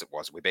 3 weeks it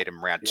was. We beat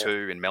them round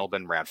 2 in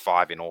Melbourne, round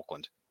 5 in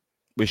Auckland.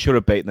 We should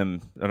have beaten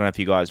them. I don't know if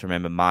you guys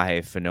remember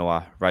Mahe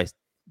Whenua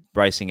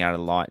racing out of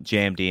the line,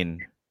 jammed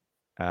in.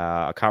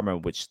 I can't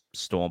remember which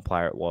Storm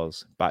player it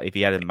was, but if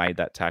he hadn't made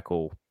that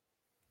tackle,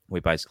 we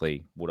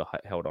basically would have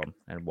held on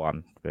and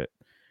won. But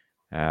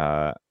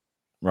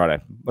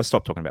righto, let's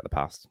stop talking about the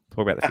past.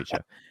 Talk about the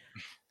future.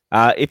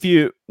 If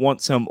you want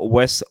some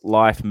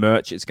Westlife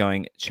merch, it's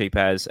going cheap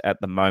as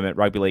at the moment.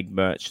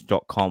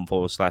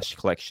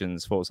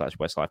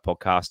 rugbyleaguemerch.com/collections/Westlife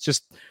podcast.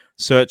 Just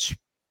search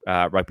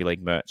rugby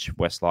league merch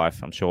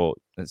Westlife. I'm sure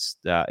it's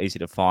easy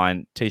to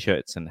find.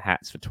 T-shirts and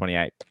hats for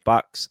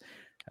 $28.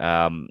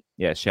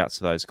 Shouts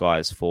to those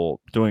guys for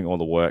doing all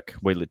the work.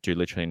 We do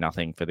literally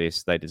nothing for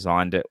this. They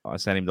designed it. I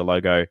sent him the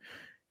logo,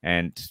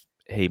 and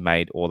he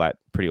made all that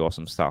pretty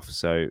awesome stuff.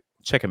 So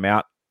check him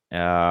out. We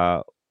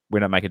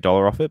don't make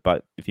 $1 off it,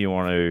 but if you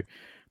want to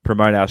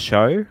promote our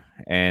show,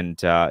 and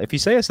if you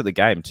see us at the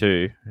game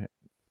too,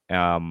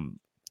 even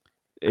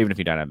if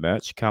you don't have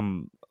merch,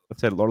 come. I've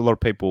said a lot of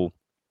people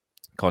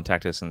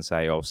contact us and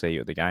say, "I'll see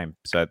you at the game."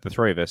 So the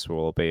 3 of us will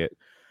all be at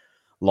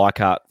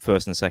Leichhardt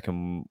first and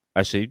second.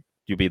 Actually,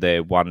 you'll be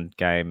there one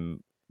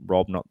game,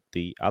 Rob, not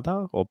the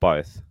other, or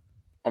both?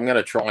 I'm going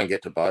to try and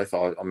get to both.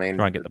 I mean,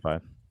 try and get to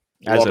both.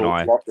 A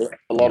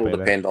lot will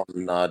depend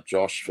on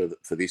Josh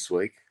for this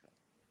week.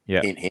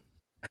 Yeah.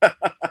 We'll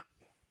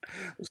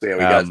see how he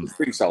goes. It's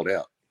pretty sold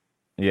out.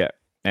 Yeah.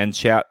 And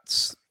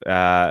shouts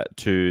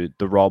to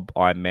the Rob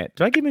I met.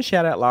 Did I give him a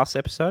shout out last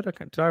episode?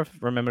 Did I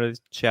remember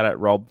to shout out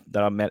Rob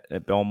that I met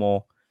at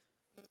Belmore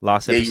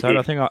last episode?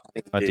 I think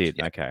I did.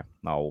 Yeah. Okay.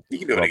 You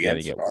can do it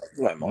again.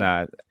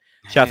 No.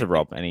 Shout out to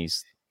Rob and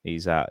his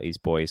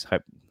boys.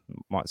 Hope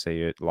might see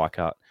you at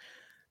Leichhardt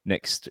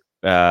next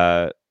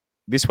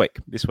this week.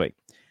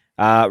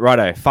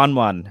 Righto, fun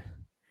one.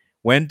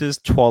 When does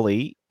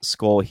Twally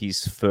score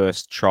his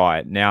first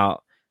try?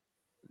 Now,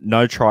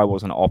 no try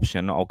was an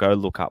option. I'll go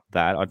look up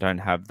that. I don't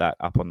have that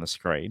up on the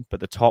screen, but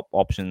the top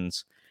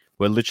options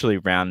were literally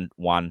round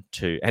 1,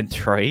 2, and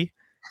 3.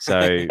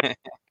 So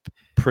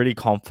pretty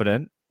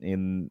confident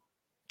in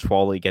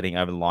Twally getting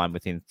over the line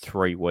within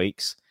 3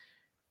 weeks.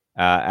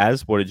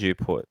 What did you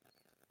put?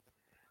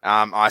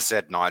 I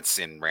said Knights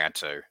in round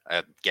 2,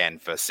 again,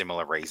 for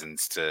similar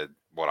reasons to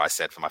what I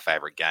said for my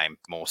favourite game,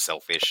 more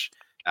selfish.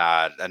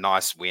 A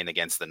nice win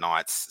against the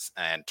Knights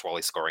and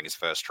Twally scoring his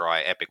first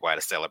try. Epic way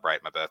to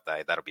celebrate my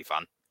birthday. That'll be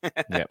fun.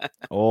 Yep,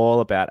 all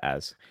about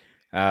Az.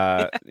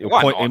 Why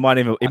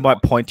He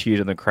might point to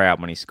you in the crowd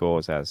when he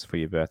scores, Az, for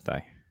your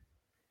birthday.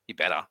 You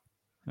better.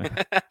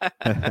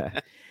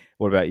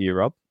 What about you,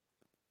 Rob?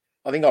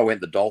 I think I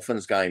went the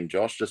Dolphins game,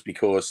 Josh, just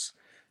because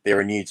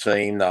they're a new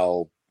team.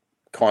 They'll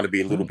kind of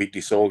be a little bit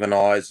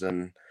disorganised,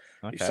 and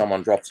if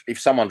someone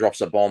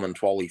drops a bomb and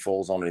Twally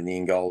falls on it in the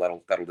in goal,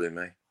 that'll do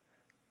me.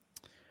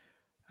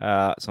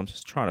 So I'm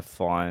just trying to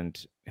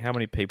find how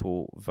many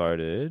people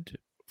voted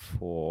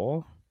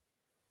for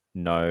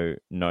no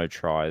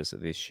tries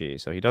this year.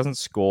 So he doesn't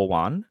score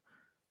one.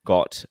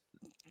 Got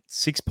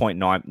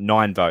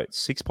 6.9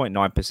 votes.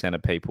 6.9%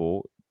 of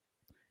people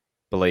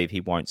believe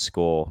he won't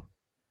score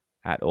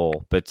at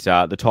all. But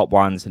the top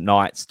ones,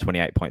 Knights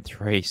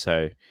 28.3.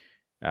 So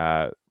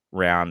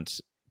round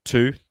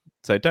 2.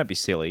 So don't be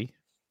silly.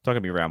 It's not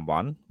going to be round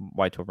 1.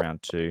 Wait till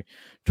round 2.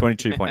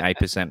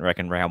 22.8%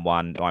 reckon round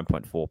 1.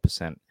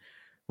 9.4%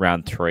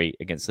 round 3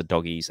 against the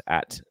Doggies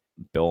at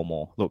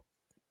Belmore. Look,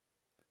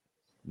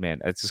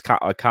 man,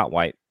 I can't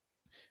wait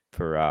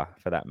for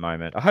that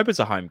moment. I hope it's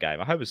a home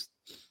game. I hope it's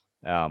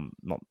not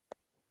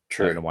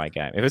an away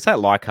game. If it's at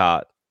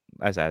Leichhardt,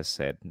 as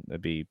said,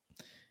 it'd be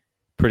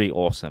pretty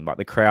awesome. Like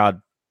the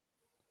crowd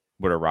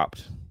would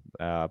erupt.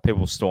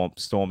 People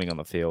storming on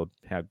the field.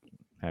 How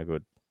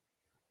good.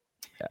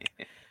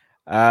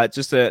 Yeah.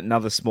 Just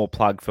another small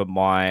plug for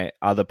my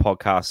other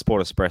podcast,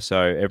 Sport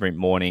Espresso. Every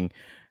morning,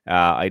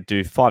 I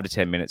do 5 to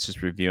 10 minutes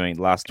just reviewing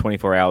the last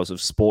 24 hours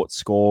of sports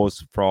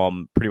scores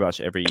from pretty much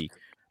every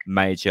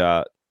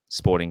major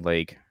sporting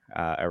league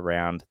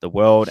around the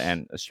world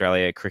and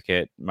Australia: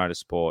 cricket,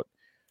 motorsport,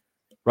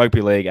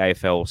 rugby league,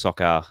 AFL,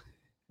 soccer.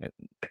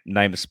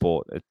 Name a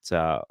sport.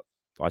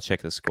 I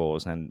check the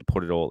scores and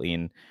put it all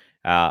in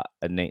a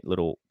neat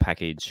little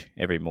package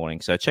every morning.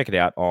 So check it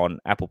out on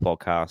Apple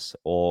Podcasts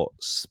or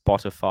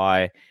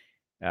Spotify.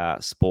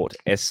 Sport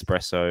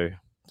Espresso,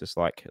 just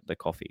like the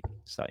coffee.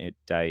 Start your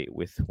day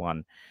with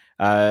one.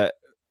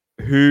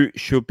 Who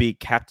should be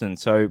captain?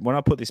 So when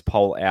I put this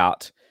poll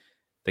out,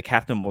 the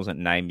captain wasn't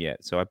named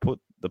yet. So I put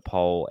the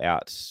poll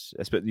out.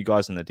 You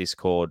guys in the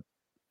Discord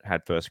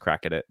had first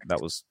crack at it.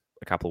 That was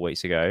a couple of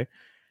weeks ago.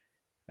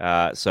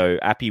 So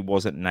Appy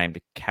wasn't named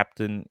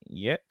captain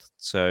yet.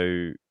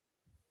 So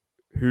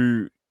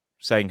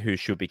saying who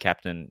should be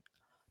captain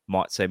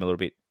might seem a little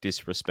bit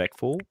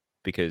disrespectful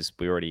because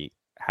we already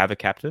have a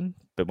captain.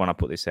 But when I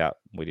put this out,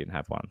 we didn't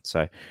have one.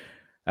 So,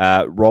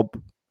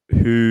 Rob,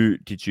 who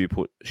did you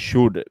put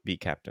should be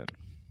captain?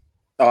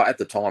 Oh, at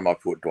the time I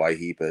put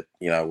Dwayne, but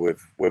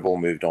we've all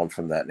moved on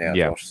from that now,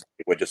 Josh.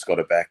 We've just got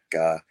to back.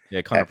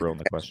 Kind of ruined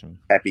the question.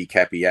 Happy,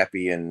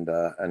 and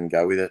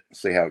go with it.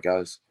 See how it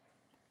goes.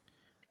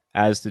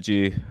 Did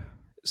you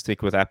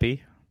stick with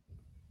Appy?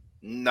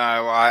 No,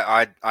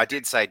 I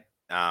did say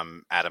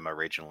Adam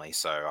originally,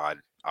 so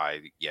I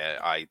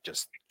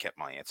just kept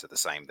my answer the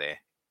same there.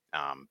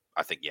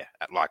 I think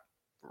like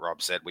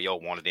Rob said, we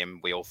all wanted him.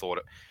 We all thought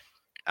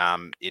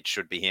it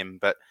should be him,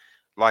 but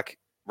like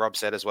Rob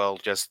said as well,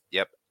 just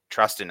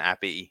trust in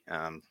Appy.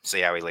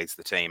 See how he leads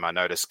the team. I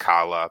noticed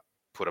Carla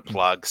put a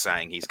plug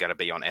saying he's going to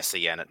be on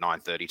SEN at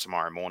 9:30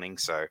 tomorrow morning.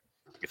 So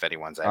if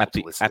anyone's able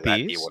to listen to that,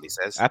 hear what he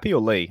says. Appy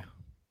or Lee?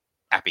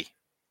 Appy.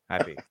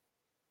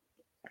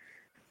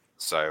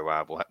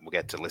 So we'll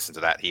get to listen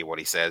to that, hear what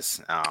he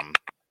says,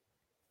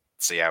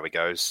 see how he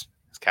goes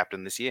as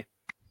captain this year.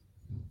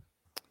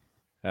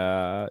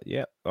 I'll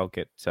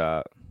get.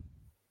 I'll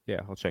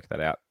check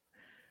that out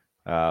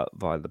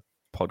via the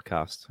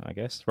podcast, I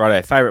guess.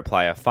 Right, favorite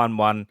player, fun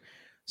one.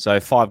 So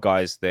 5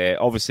 guys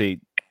there. Obviously,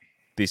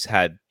 this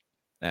had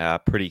a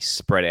pretty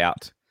spread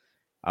out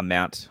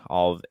amount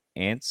of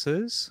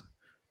answers.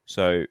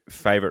 So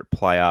favorite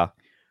player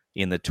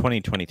in the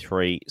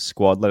 2023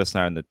 squad. Let us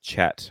know in the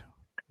chat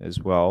as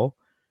well.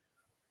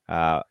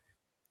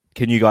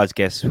 Can you guys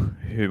guess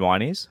who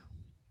mine is?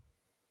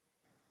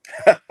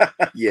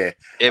 Yeah,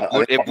 it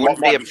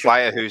wouldn't be a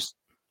player who's.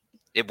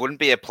 It wouldn't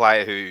be a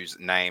player whose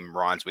name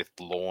rhymes with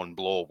Lorne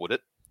Blore, would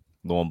it?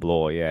 Lorne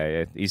Blore,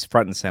 yeah. He's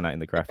front and center in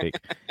the graphic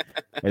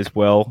as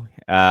well.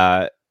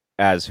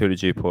 Who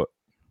did you put?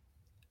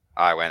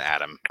 I went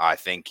Adam. I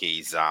think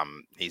he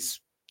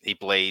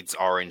bleeds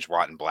orange,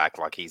 white, and black.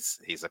 Like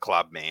he's a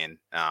club man.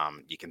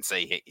 You can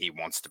see he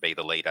wants to be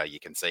the leader. You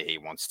can see he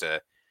wants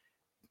to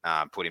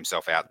put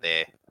himself out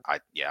there. I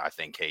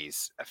think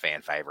he's a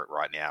fan favorite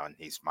right now, and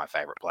he's my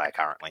favorite player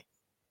currently.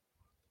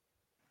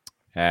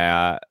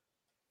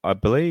 I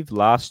believe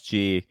last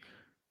year,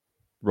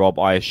 Rob,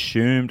 I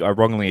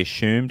wrongly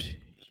assumed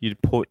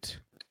you'd put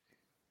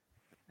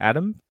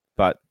Adam,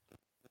 but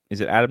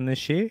is it Adam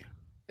this year?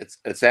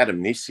 It's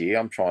Adam this year.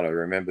 I'm trying to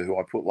remember who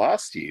I put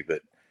last year,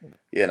 but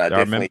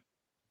definitely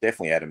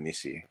Adam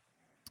this year.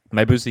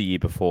 Maybe it was the year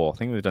before. I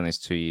think we've done this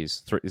 2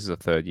 years. This is the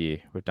 3rd year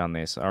we've done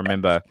this. I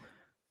remember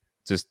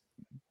just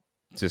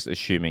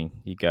assuming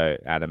you go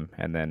Adam,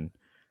 and then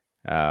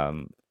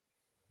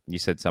you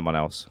said someone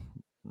else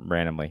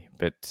randomly.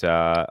 But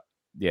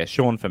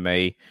Sean for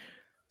me.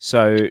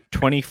 So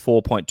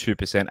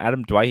 24.2%.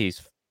 Adam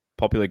Dwayhe's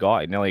popular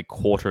guy, nearly a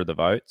quarter of the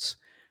votes.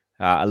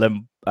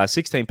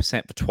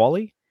 16% for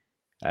Twally,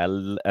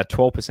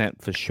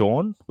 12% for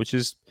Sean, which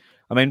is,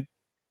 I mean,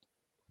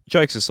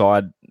 jokes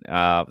aside,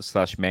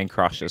 slash man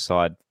crush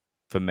aside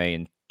for me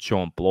and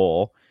Sean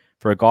Blore,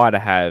 for a guy to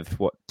have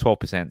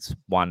 12%'s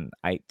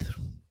 1/8,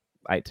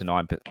 8 to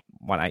 9,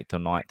 1/8 or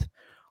 9th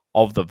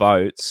of the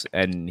votes,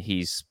 and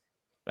he's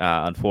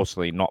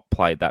unfortunately not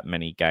played that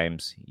many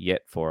games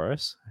yet for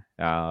us.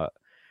 I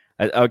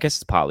guess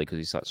it's partly because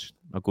he's such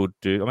a good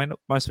dude. I mean,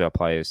 most of our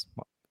players,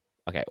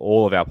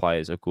 all of our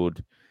players are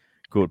good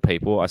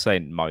people. I say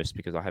most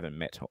because I haven't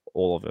met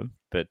all of them,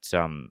 but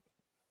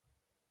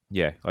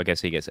yeah, I guess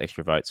he gets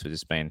extra votes for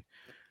just being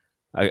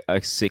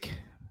a sick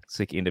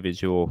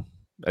individual,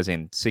 as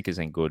in sick as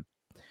in good,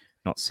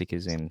 not sick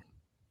as in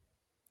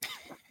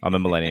I'm a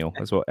millennial.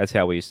 That's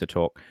how we used to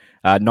talk.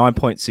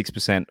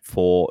 9.6%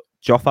 for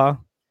Joffa,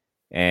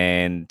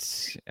 and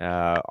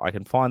I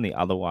can find the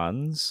other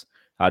ones.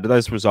 Do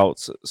those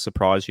results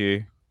surprise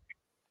you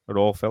at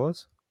all,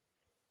 fellas?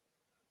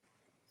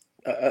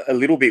 A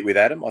little bit with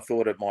Adam. I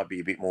thought it might be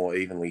a bit more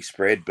evenly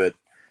spread, but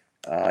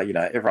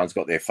everyone's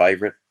got their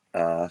favourite.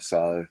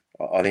 So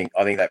I think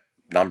that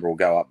number will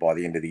go up by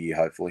the end of the year,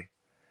 hopefully.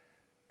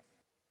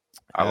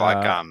 I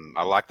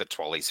like the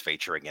Twallies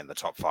featuring in the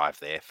top 5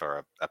 there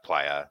for a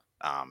player.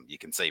 You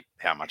can see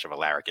how much of a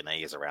larrikin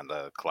he is around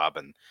the club,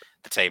 and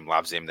the team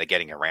loves him. They're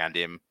getting around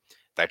him.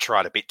 They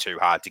tried a bit too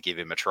hard to give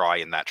him a try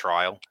in that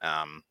trial,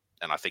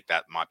 and I think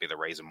that might be the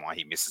reason why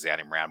he misses out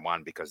in round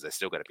 1, because they're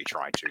still going to be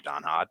trying too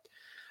darn hard.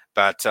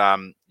 But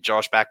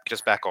Josh,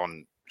 back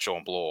on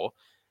Sean Blore.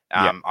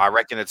 I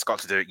reckon it's got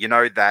to do. You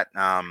know that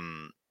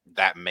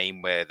that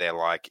meme where they're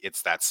like,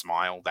 "It's that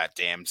smile, that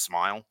damn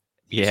smile."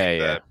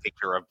 The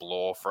picture of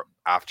Blore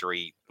after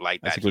he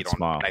laid that hit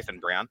on Nathan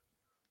Brown.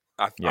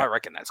 I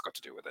reckon that's got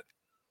to do with it.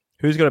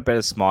 Who's got a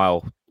better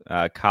smile?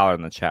 Carla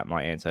in the chat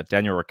might answer.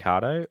 Daniel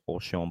Ricciardo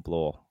or Sean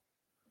Blore?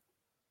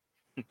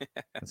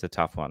 That's a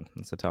tough one.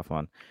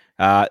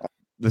 The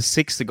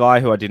sixth, the guy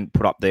who I didn't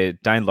put up there,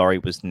 Dane Laurie,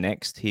 was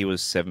next. He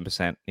was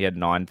 7%. He had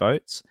 9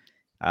 votes.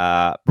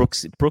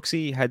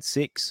 Brooksy had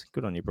 6.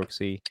 Good on you,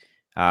 Brooksy.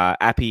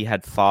 Appy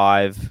had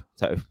 5.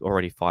 So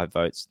already 5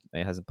 votes. He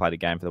hasn't played a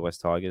game for the West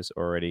Tigers.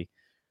 Already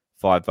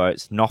 5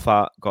 votes.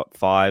 Noffa got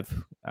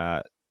 5.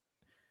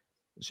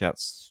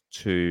 Shouts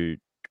to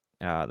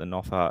the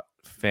Noffa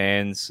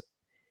fans.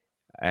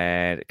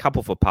 And a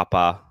couple for Papa,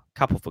 a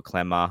couple for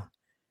Clemmer,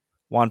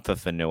 1 for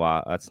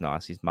Fanua. That's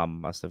nice. His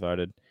mum must have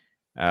voted.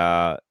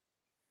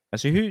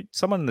 Actually,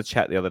 someone in the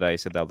chat the other day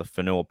said they were the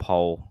Fanua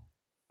Pole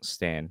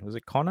stand. Was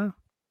it Connor?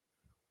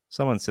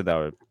 Someone said they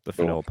were the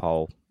Fanua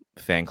Pole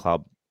fan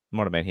club.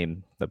 Might have been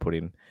him that put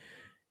him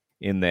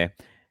in there.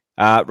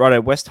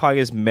 Righto, West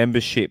Tigers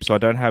membership. So I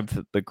don't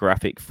have the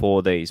graphic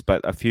for these, but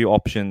a few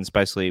options,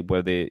 basically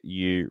whether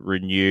you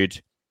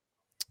renewed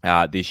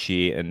this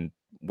year and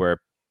were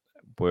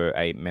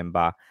a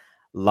member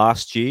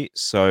last year.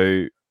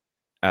 So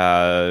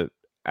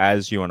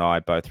as you and I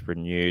both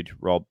renewed,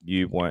 Rob,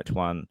 you weren't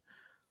one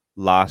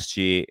last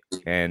year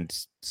and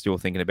still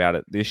thinking about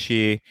it this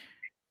year.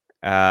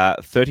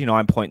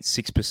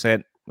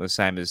 39.6%, the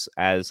same as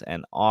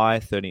and I,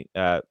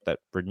 that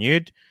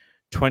renewed.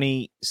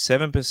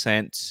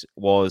 27%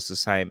 was the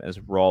same as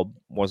Rob,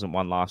 wasn't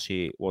one last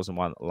year.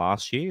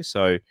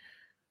 So,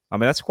 I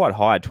mean, that's quite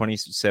high,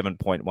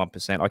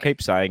 27.1%. I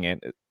keep saying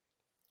it,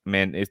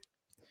 man, if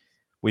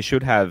we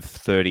should have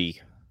 30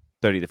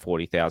 to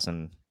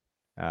 40,000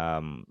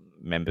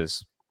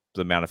 members,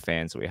 the amount of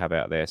fans that we have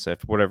out there. So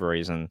for whatever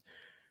reason,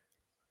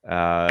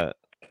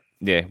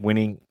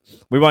 winning.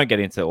 We won't get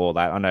into all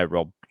that. I know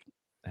Rob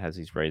has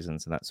his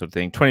reasons and that sort of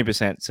thing.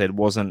 20% said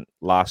wasn't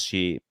last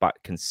year, but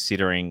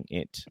considering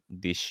it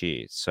this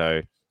year.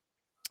 So,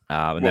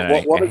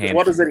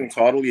 what does it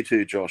entitle you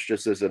to, Josh?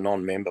 Just as a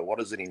non-member, what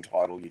does it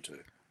entitle you to?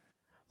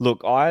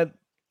 Look, I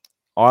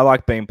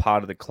like being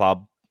part of the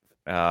club.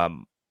 I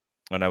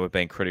know we've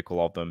been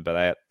critical of them,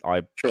 but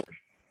I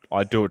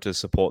do it to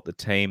support the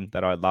team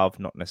that I love,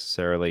 not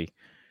necessarily.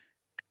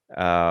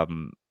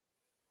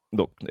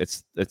 Look,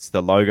 it's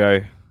the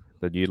logo,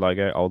 the new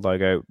logo, old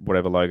logo,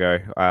 whatever logo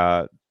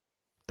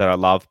that I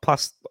love.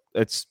 Plus,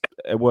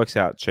 it works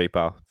out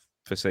cheaper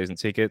for season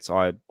tickets.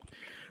 I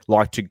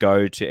like to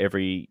go to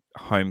every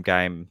home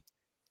game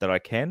that I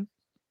can,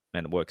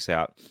 and it works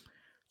out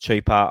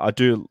cheaper. I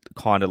do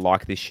kind of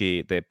like this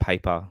year their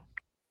paper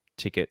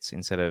tickets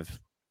instead of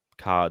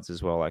cards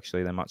as well.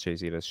 Actually, they're much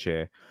easier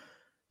to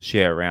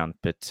share around.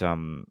 But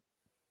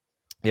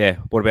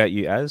what about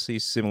you, Az? Are you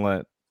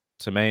similar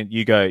to me?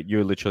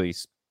 You're literally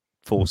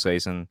full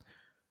season,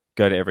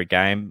 go to every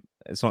game.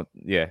 It's not,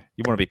 you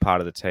want to be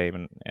part of the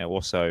team, and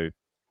also,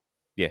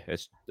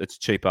 it's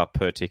cheaper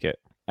per ticket,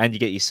 and you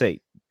get your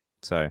seat.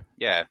 So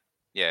yeah,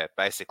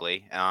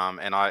 basically.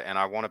 And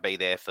I want to be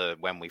there for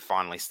when we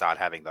finally start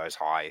having those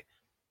high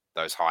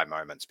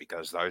moments,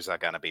 because those are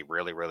going to be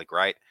really, really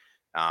great.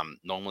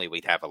 Normally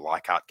we'd have a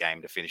Leichhardt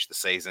game to finish the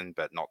season,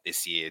 but not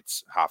this year.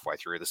 It's halfway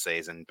through the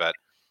season. But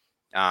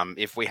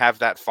If we have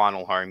that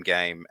final home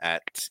game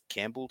at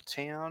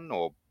Campbelltown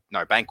or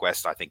no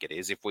Bankwest, I think it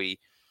is. If we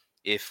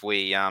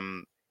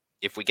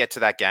get to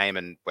that game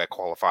and we're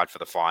qualified for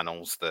the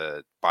finals,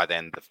 by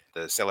then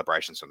the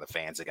celebrations from the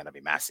fans are going to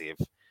be massive.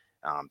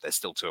 There's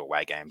still 2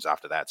 away games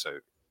after that, so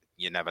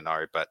you never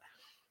know. But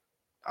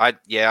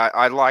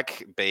I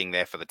like being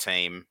there for the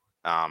team.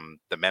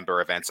 The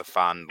member events are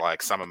fun.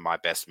 Like, some of my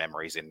best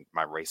memories in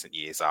my recent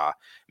years are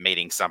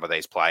meeting some of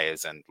these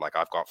players, and like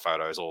I've got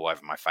photos all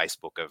over my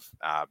Facebook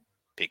of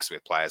pics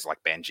with players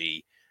like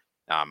Benji.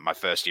 My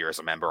first year as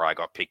a member, I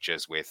got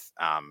pictures with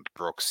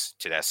Brooks,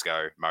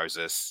 Tedesco,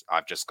 Moses.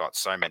 I've just got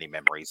so many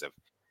memories of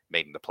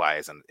meeting the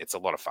players, and it's a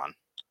lot of fun.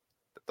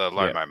 The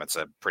low moments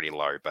are pretty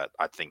low, but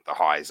I think the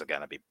highs are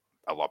going to be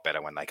a lot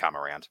better when they come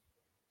around.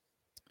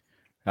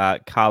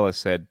 Carla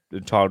said,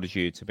 entitled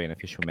you to be an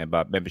official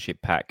member,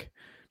 membership pack,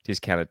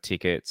 discounted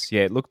tickets.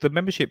 Yeah, look, the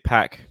membership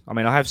pack, I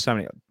mean, I have so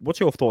many. What's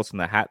your thoughts on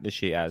the hat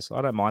this year, Az?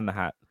 I don't mind the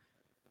hat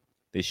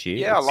this year.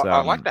 Yeah,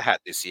 I like the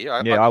hat this year.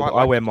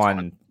 I wear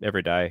mine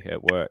every day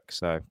at work,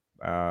 so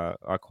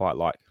I quite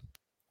like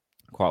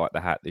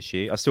the hat this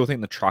year. I still think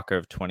the trucker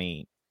of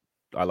 20,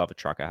 I love a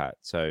trucker hat,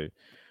 so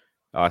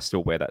I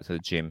still wear that to the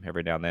gym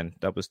every now and then.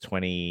 That was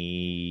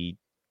 2020,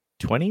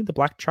 the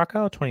black trucker,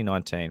 or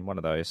 2019, one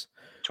of those.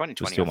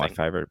 2020 was still my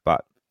favorite,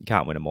 but you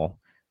can't win them all.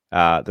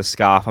 The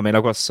scarf, I mean,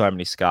 I've got so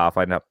many scarves.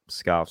 I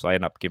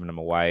end up giving them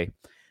away.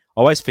 I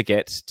always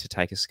forget to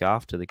take a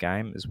scarf to the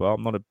game as well.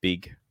 I'm not a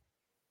big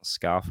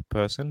scarf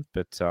person,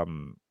 but I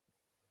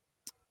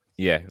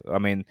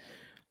mean,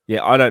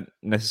 I don't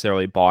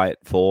necessarily buy it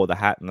for the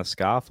hat and the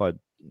scarf.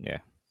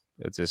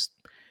 It's just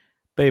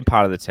being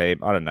part of the team.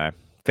 I don't know,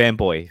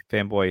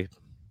 fanboy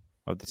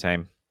of the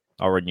team.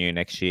 I'll renew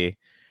next year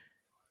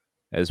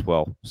as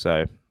well.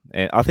 So,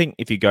 and I think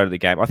if you go to the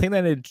game, I think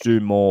they need to do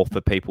more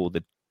for people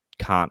that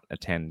can't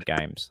attend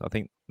games. I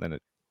think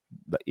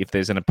if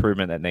there's an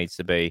improvement that needs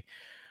to be,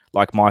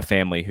 like my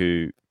family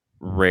who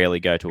rarely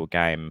go to a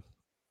game,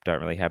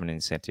 don't really have an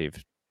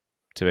incentive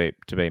to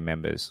be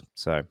members.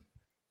 So,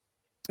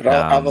 but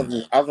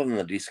other than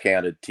the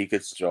discounted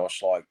tickets,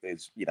 Josh, like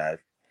there's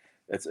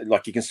it's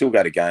like you can still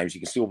go to games,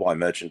 you can still buy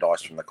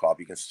merchandise from the club,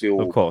 you can still,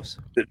 of course,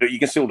 but you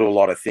can still do a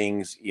lot of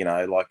things. You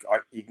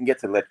can get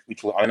to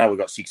I know we've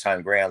got 6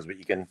 home grounds, but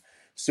you can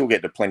still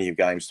get to plenty of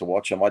games to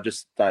watch them. I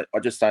just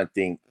don't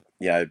think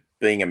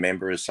being a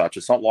member as such.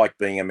 It's not like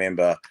being a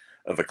member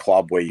of a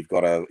club where you've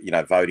got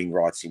voting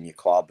rights in your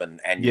club and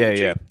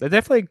they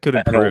definitely could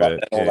improve it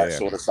and all that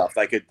sort of stuff.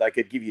 They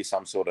could give you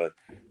some sort of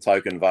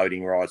token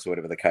voting rights or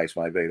whatever the case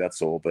may be.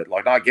 That's all. But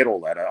I get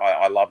all that.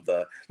 I love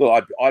the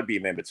look. I'd be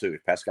a member too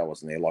if Pascal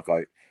wasn't there. Like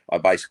I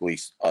basically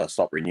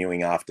stopped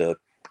renewing after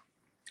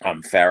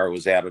Farah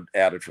was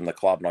outed from the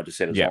club, and I just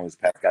said as long as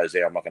Pascal's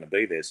there, I'm not going to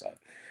be there. So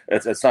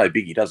it's no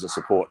biggie.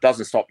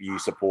 Doesn't stop you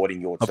supporting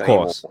your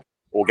team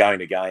or going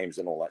to games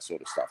and all that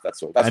sort of stuff.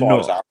 That's all. That's why I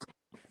was asking.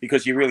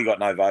 Because you really got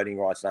no voting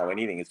rights, no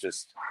anything. It's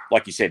just,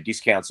 like you said,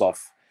 discounts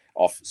off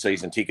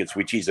season tickets,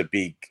 which is a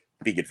big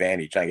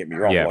advantage. Don't get me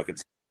wrong. Like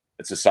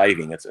it's a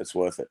saving. It's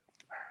worth it.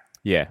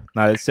 Yeah,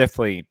 no, it's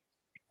definitely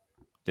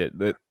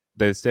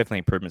there's definitely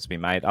improvements to be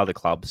made. Other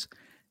clubs,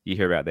 you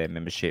hear about their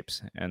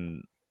memberships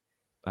and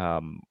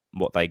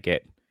what they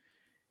get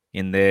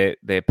in their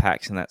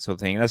packs and that sort of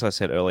thing. And as I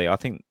said earlier, I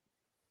think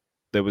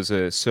there was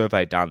a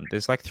survey done.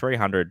 There's like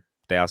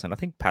 300,000. I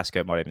think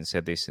Pasco might even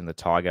said this in the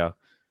Tiger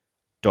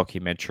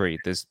documentary.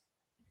 There's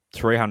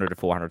 300 to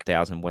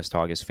 400,000 West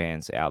Tigers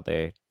fans out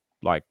there.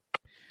 Like,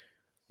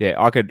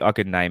 I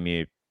could name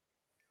you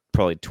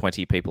probably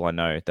 20 people I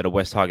know that are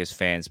West Tigers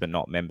fans but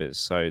not members.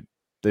 So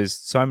there's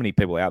so many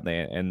people out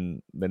there,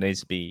 and there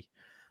needs to be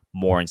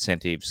more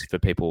incentives for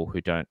people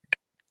who don't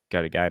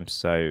go to games.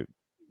 So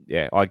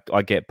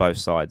I get both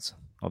sides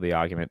of the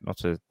argument. Not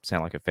to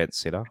sound like a fence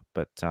sitter,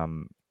 but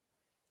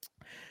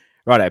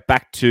righto,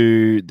 back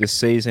to the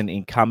season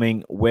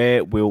incoming.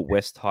 Where will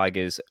West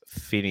Tigers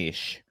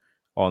finish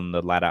on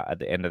the ladder at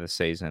the end of the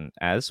season?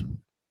 Az,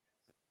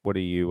 what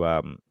did you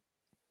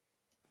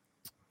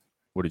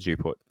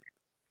put?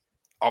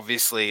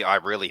 Obviously, I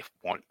really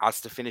want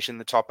us to finish in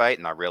the top 8,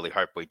 and I really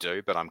hope we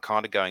do. But I'm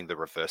kind of going the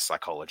reverse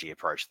psychology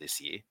approach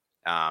this year.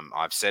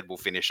 I've said we'll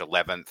finish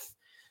 11th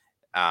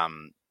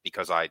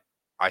because I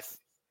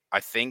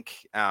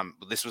think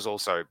this was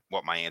also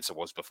what my answer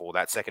was before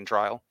that second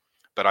trial.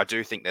 But I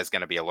do think there's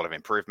going to be a lot of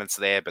improvements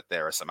there. But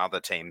there are some other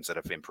teams that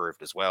have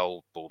improved as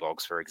well,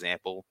 Bulldogs, for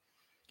example.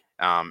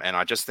 And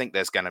I just think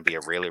there's going to be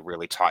a really,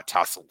 really tight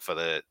tussle for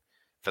the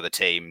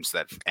teams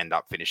that end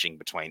up finishing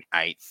between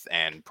 8th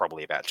and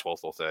probably about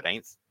 12th or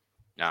 13th.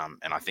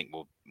 And I think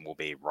we'll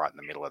be right in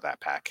the middle of that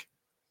pack.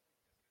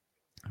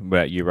 What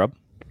about you, Rob?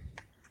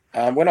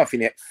 When I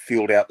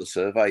filled out the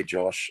survey,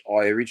 Josh,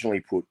 I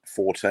originally put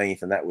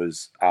 14th, and that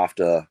was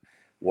after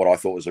what I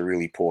thought was a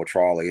really poor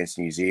trial against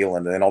New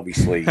Zealand. And then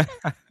obviously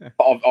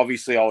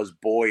I was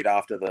buoyed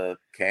after the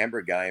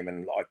Canberra game.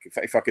 And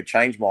if I could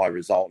change my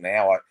result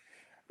now,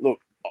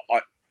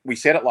 we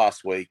said it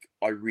last week,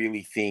 I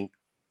really think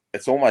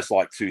it's almost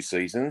like 2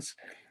 seasons.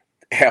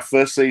 Our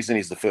first season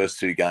is the first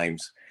 2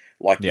 games.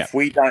 Like if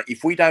we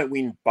don't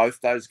win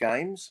both those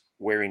games,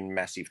 we're in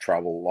massive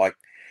trouble. Like,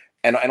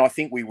 and I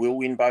think we will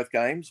win both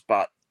games,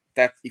 but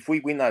that if we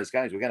win those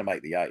games, we're going to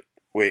make the 8.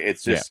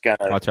 It's just I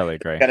totally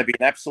agree. Going to be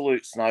an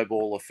absolute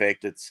snowball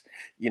effect. It's,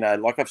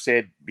 like I've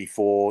said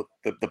before,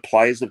 the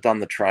players have done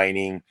the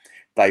training,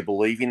 they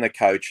believe in the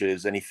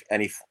coaches, and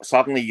if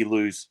suddenly you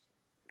lose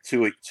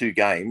two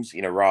games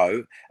in a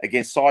row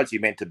against sides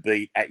you're meant to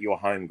beat at your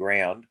home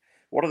ground,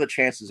 what are the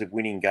chances of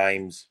winning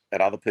games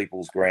at other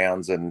people's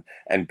grounds and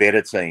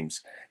better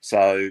teams?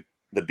 So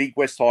the big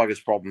West Tigers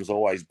problem's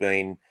always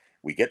been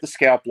we get the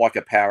scalp like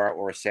a Para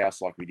or a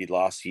South like we did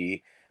last year,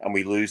 and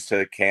we lose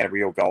to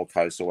Canterbury or Gold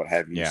Coast or what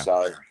have you. Yeah.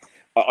 So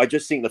I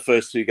just think the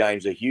first 2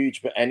 games are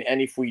huge. But and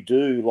if we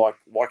do, like,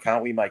 why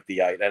can't we make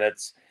the 8? And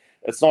it's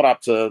not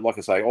up to, like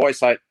I say, I always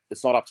say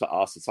it's not up to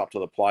us. It's up to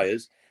the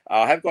players.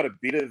 I have got a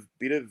bit of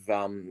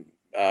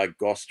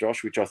goss,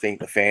 Josh, which I think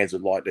the fans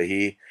would like to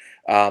hear.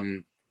 I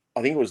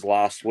think it was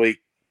last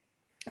week.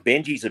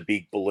 Benji's a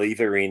big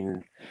believer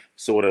in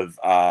sort of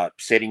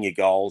setting your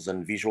goals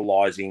and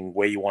visualizing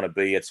where you want to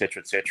be, et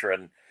cetera,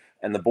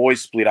 and the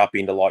boys split up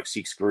into like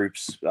 6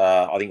 groups.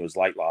 I think it was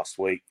late last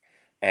week,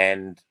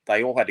 and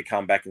they all had to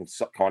come back and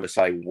kind of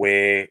say,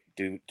 where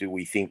do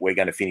we think we're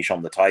going to finish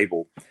on the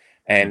table?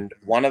 And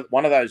one of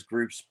those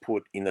groups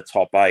put in the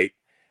top 8,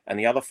 and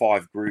the other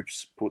 5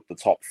 groups put the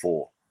top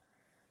 4.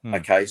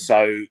 Okay,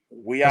 so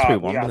we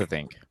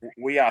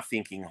are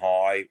thinking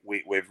high.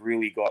 We've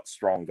really got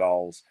strong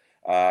goals.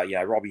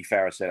 Robbie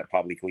Farah said it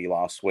publicly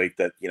last week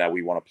that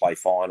we want to play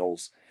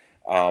finals.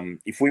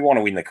 If we want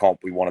to win the comp,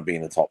 we want to be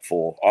in the top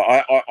 4.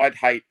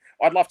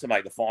 I'd love to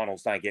make the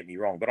finals. Don't get me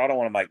wrong, but I don't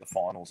want to make the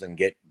finals and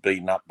get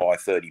beaten up by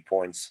 30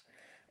 points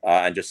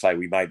and just say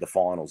we made the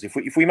finals.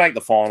 If we make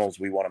the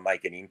finals, we want to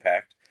make an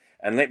impact.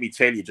 And let me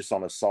tell you, just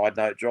on a side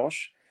note,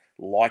 Josh,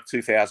 like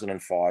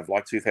 2005,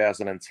 like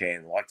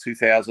 2010, like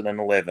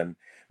 2011,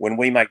 when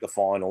we make the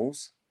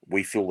finals,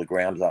 we fill the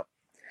ground up.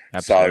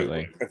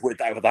 Absolutely.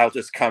 So they'll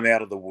just come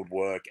out of the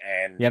woodwork,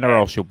 and the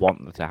NRL should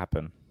want that to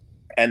happen.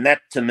 And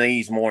that, to me,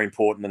 is more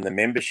important than the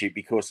membership,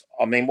 because,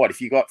 I mean,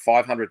 if you got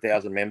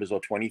 500,000 members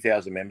or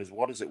 20,000 members,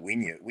 what does it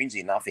win you? It wins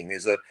you nothing.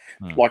 There's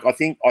I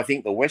think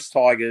the West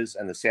Tigers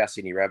and the South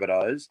Sydney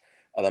Rabbitohs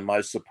are the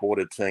most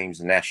supported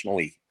teams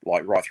nationally,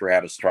 like right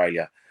throughout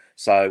Australia.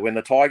 So when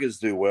the Tigers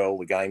do well,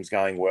 the game's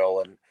going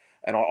well,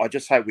 and I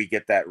just hope we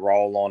get that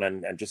roll on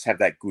and just have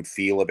that good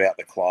feel about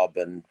the club,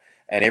 and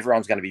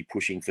everyone's going to be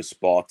pushing for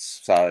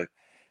spots. So,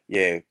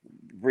 yeah,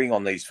 bring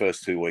on these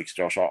first 2 weeks,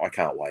 Josh. I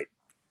can't wait.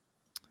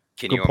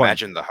 Can you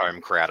imagine the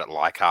home crowd at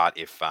Leichhardt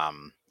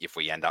if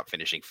we end up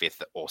finishing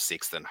 5th or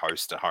 6th and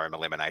host a home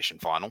elimination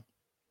final?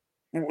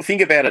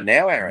 Think about it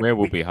now, Aaron. Where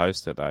will we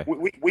host it, though?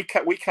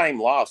 We came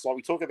last. Like,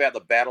 we talk about the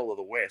Battle of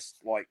the West,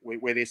 like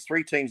where there's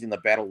 3 teams in the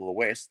Battle of the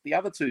West. The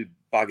other 2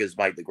 buggers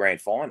made the grand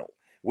final.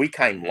 We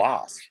came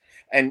last,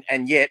 and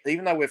yet,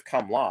 even though we've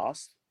come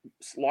last,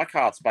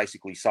 Leichhardt's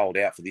basically sold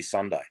out for this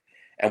Sunday,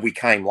 and we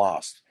came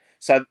last.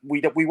 So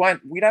we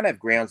don't have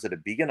grounds that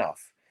are big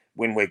enough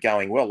when we're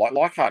going well. Like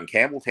Leichhardt and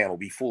Campbelltown will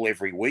be full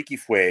every week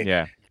if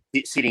we're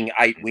sitting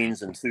 8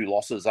 wins and 2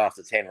 losses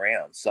after 10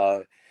 rounds.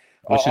 So,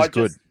 which is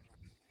good.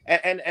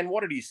 And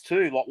what it is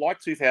too, like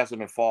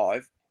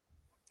 2005,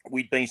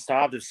 we'd been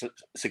starved of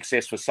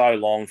success for so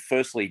long.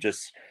 Firstly,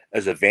 just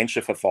as a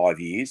venture for 5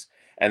 years,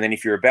 and then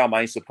if you're a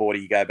Balmain supporter,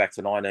 you go back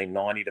to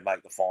 1990 to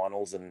make the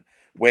finals. And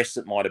West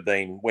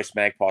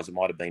Magpies, it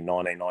might have been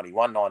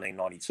 1991,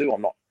 1992.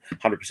 I'm not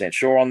 100%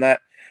 sure on that,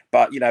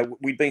 but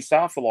we'd been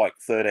starved for like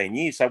 13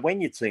 years. So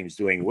when your team's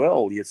doing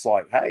well, it's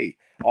like, hey,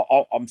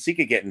 I'm sick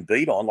of getting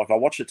beat on. Like, I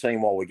watch a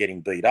team while we're getting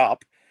beat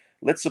up.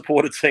 Let's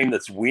support a team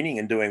that's winning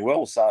and doing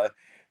well. So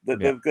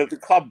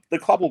the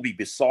club will be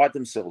beside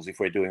themselves if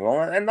we're doing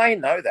well, and they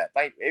know that.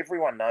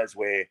 Everyone knows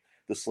we're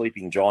the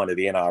sleeping giant of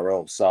the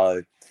NRL.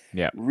 So,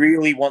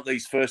 really want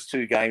these first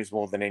 2 games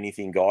more than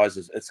anything, guys.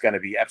 It's going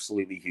to be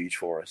absolutely huge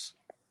for us.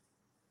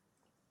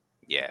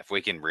 Yeah, if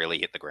we can really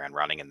hit the ground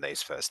running in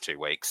these first 2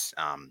 weeks,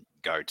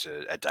 go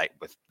to a date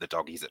with the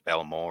doggies at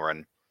Belmore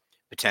and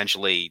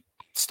potentially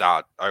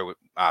start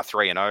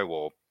 3-0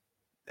 or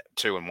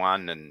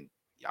 2-1, and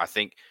I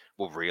think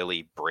will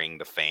really bring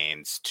the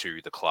fans to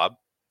the club.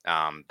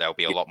 There'll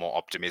be a lot more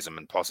optimism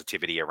and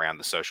positivity around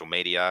the social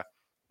media.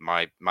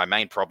 My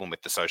main problem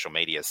with the social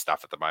media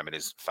stuff at the moment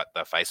is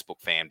the Facebook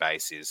fan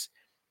base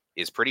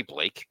is pretty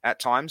bleak at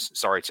times.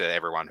 Sorry to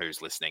everyone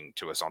who's listening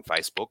to us on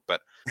Facebook,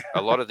 but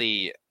a lot of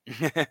the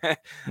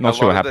not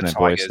sure what happened,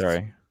 boys.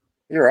 Sorry,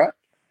 you're right.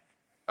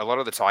 A lot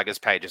of the Tigers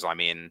pages I'm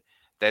in,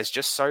 there's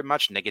just so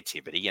much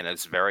negativity,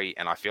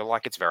 and I feel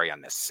like it's very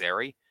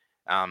unnecessary.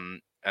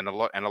 And a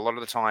lot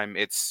of the time,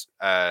 it's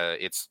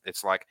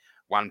like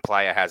one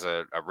player has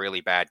a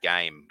really bad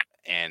game,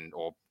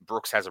 or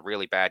Brooks has a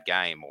really bad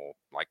game, or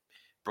like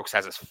Brooks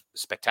has a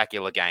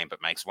spectacular game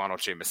but makes 1 or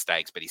 2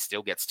 mistakes, but he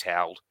still gets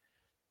towed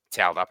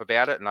up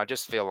about it. And I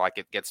just feel like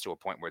it gets to a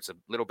point where it's a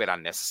little bit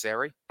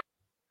unnecessary.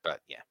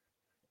 But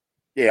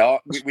yeah,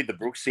 with the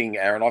Brooks thing,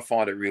 Aaron, I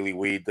find it really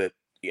weird that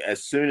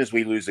as soon as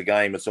we lose a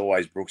game, it's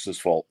always Brooks's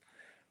fault.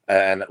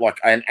 And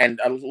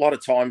a lot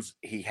of times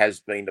he has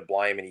been to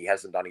blame and he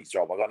hasn't done his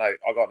job. I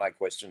got no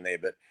question there.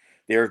 But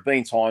there have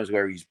been times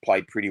where he's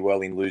played pretty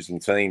well in losing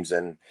teams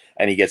and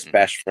he gets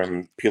bashed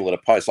from pillar to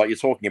post. Like you're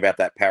talking about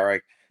that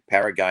Para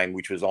game,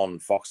 which was on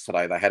Fox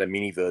today. They had a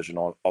mini version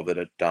of it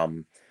at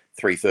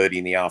 3:30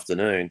 in the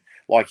afternoon.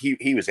 Like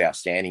he was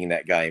outstanding in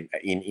that game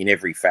in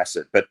every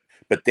facet. But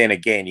then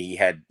again, he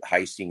had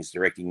Hastings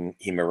directing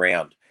him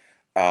around.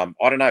 I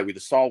don't know. With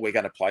the style we're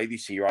going to play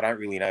this year, I don't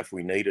really know if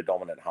we need a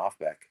dominant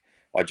halfback.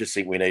 I just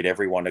think we need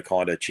everyone to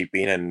kind of chip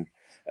in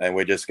and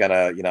we're just going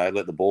to,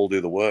 let the ball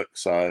do the work.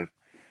 So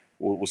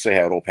we'll see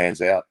how it all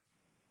pans out.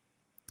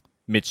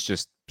 Mitch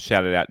just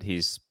shouted out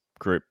his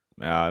group.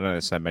 I don't know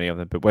there's so many of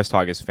them, but West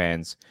Tigers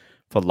fans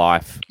for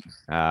life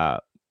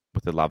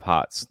with the love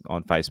hearts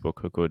on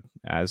Facebook are good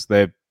as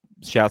their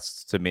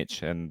shouts to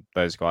Mitch and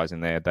those guys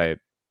in there. They're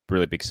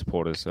really big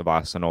supporters of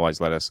us and always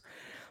let us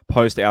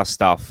post our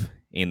stuff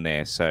in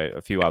there.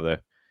 So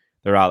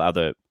there are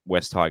other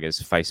West Tigers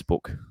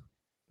Facebook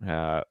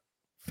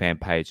fan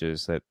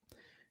pages that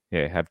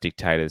have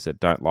dictators that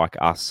don't like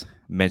us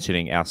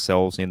mentioning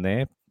ourselves in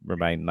there.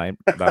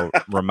 They'll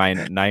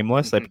remain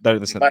nameless. They don't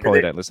listen.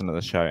 Probably don't listen to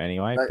the show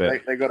anyway.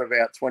 They got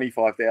about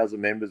 25,000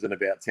 members and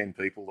about 10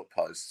 people that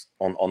post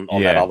on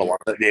that other one.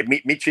 Yeah,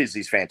 Mitch's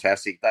is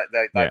fantastic.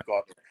 They've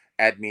got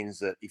admins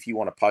that if you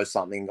want to post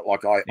something,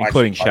 like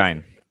including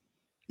Shane.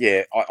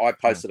 Yeah, I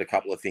posted a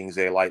couple of things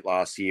there late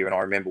last year, and I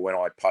remember when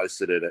I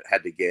posted it, it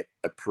had to get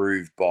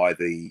approved by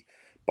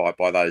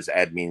those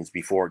admins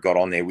before it got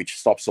on there, which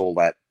stops all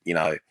that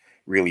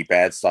really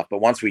bad stuff. But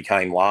once we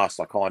came last,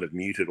 I kind of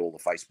muted all the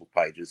Facebook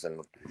pages,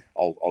 and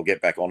I'll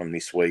get back on them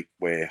this week,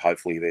 where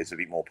hopefully there's a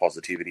bit more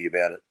positivity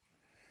about it.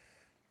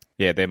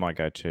 Yeah, they're my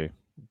go-to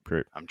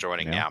group. I'm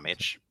joining now,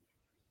 Mitch.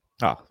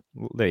 Oh,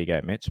 there you go,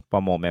 Mitch.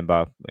 One more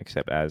member,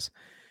 except as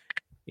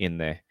in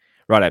there.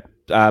 Right,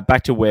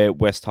 back to where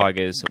West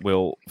Tigers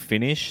will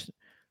finish.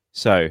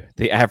 So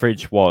the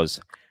average was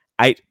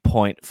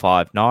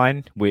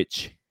 8.59,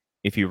 which,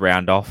 if you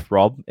round off,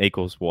 Rob,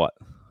 equals what?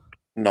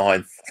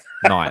 Ninth.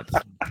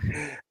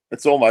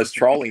 It's almost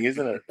trolling,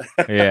 isn't it?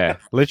 Yeah,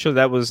 literally,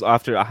 that was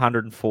after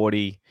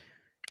 140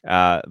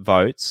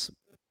 votes.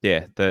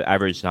 Yeah, the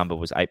average number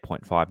was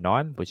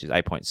 8.59, which is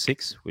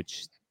 8.6,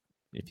 which,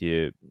 if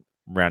you're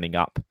rounding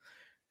up,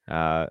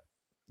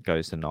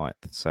 goes to ninth.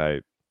 So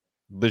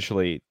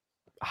literally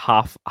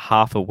half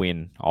a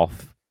win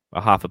off,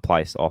 half a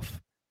place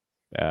off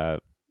the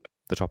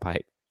top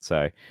 8.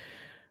 So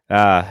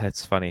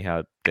it's funny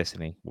how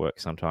destiny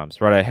works sometimes.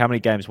 Right, how many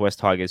games West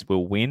Tigers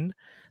will win?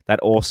 That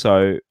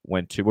also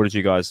went to, what did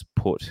you guys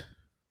put?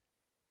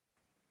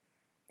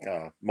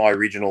 My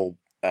original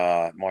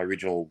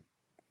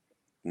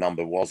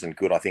number wasn't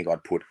good. I think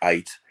I'd put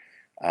 8.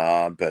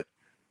 But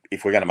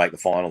if we're going to make the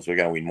finals, we're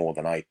going to win more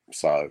than 8.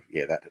 So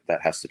yeah,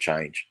 that has to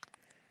change.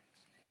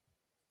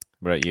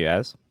 What about you,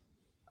 Az?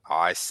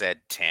 I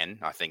said 10.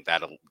 I think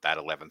that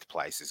 11th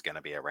place is going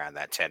to be around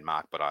that 10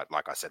 mark. But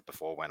like I said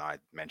before, when I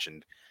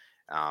mentioned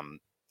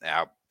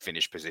our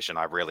finish position,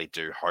 I really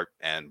do hope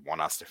and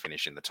want us to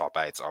finish in the top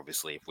 8. So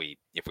obviously,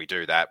 if we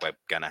do that, we're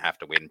going to have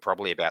to win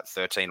probably about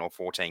 13 or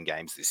 14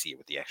 games this year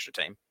with the extra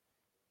team.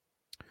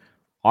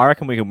 I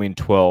reckon we can win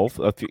 12.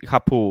 A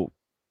couple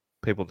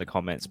people in the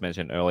comments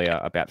mentioned earlier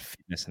about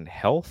fitness and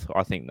health.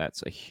 I think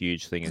that's a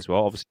huge thing as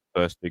well. Obviously,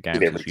 the first 2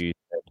 games, as you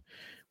said,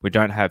 we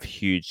don't have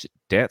huge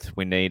depth.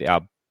 We need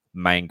our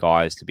main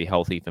guys to be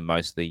healthy for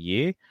most of the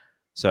year.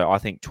 So I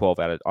think 12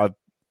 out of...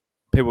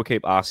 people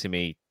keep asking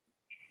me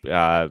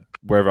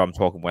wherever I'm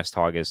talking West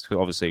Tigers,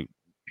 obviously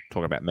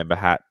talking about member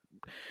hat.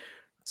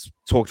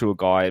 Talked to a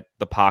guy at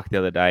the park the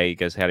other day. He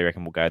goes, "How do you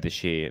reckon we'll go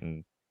this year?"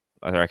 And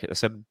I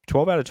said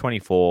 12 out of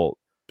 24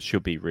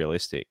 should be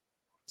realistic.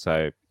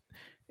 So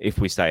if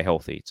we stay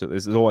healthy, so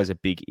there's always a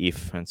big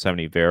if and so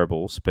many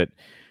variables. But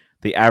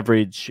the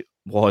average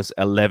was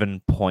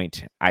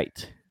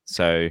 11.8,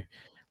 so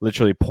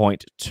literally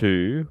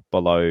 0.2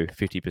 below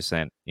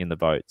 50% in the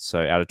vote. So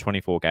out of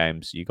 24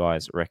 games, you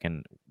guys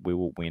reckon we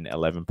will win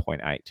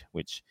 11.8,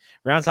 which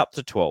rounds up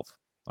to 12,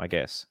 I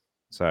guess.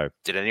 So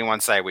did anyone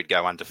say we'd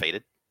go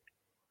undefeated?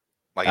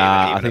 Like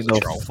I think there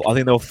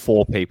were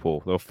 4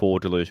 people. There were 4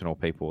 delusional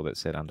people that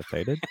said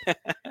undefeated.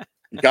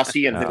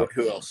 Gussie and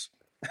who else?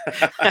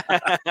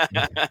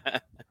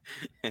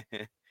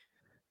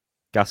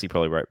 Gussie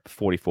probably wrote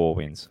 44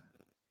 wins.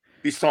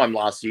 This time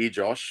last year,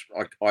 Josh,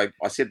 I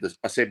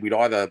said we'd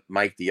either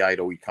make the 8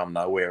 or we'd come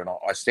nowhere, and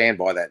I stand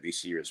by that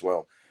this year as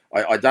well.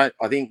 I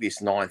think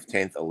this 9th,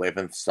 10th,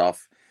 11th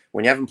stuff,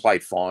 when you haven't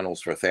played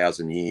finals for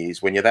 1,000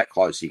 years, when you're that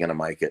close, you're going to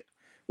make it.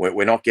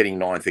 We're not getting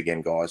 9th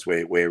again, guys.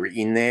 We're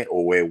in there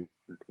or we're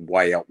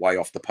way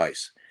off the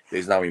pace.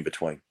 There's no in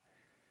between.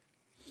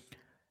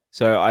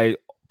 So I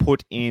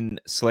put in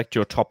select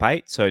your top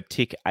 8. So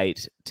tick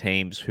 8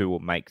 teams who will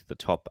make the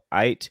top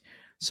 8.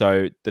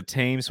 So the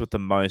teams with the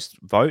most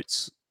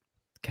votes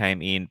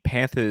came in: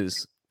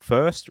 Panthers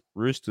first,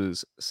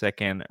 Roosters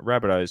second,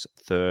 Rabbitohs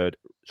third,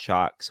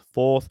 Sharks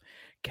fourth,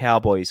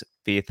 Cowboys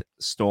fifth,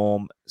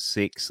 Storm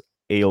sixth,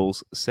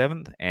 Eels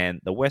seventh, and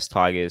the West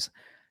Tigers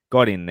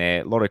got in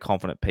there. A lot of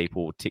confident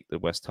people ticked the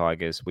West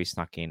Tigers. We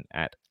snuck in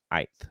at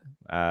 8th.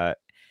 How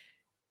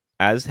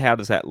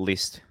does that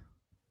list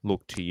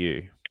look to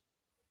you?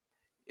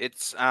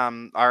 It's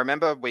I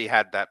remember we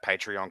had that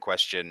Patreon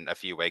question a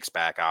few weeks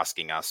back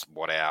asking us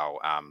what our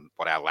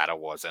ladder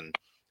was, and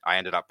I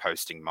ended up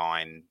posting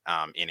mine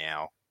in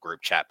our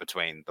group chat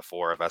between the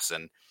four of us,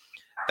 and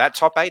that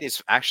top 8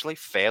 is actually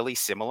fairly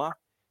similar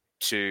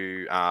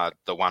to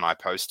the one I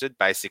posted.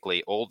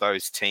 Basically, all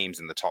those teams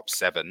in the top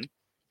 7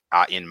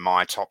 are in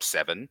my top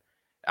 7,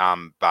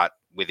 but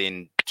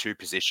within 2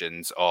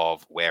 positions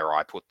of where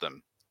I put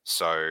them.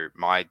 So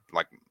my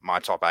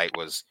top 8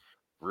 was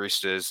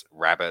Roosters,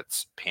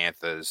 Rabbits,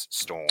 Panthers,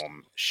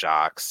 Storm,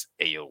 Sharks,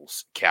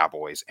 Eels,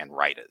 Cowboys, and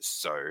Raiders.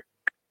 So,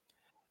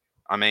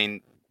 I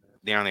mean,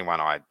 the only one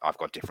I've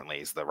got differently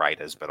is the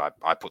Raiders, but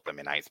I put them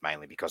in 8th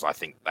mainly because I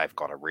think they've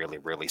got a really,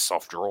 really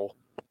soft draw.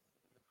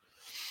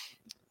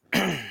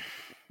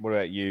 What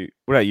about you?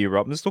 What about you,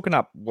 Rob? I'm just looking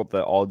up what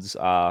the odds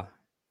are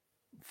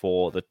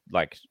for the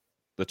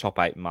top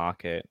 8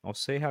 market. I'll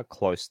see how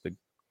close the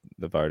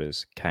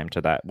voters came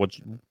to that.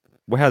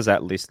 How's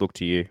that list look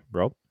to you,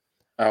 Rob?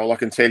 Well, I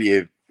can tell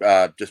you,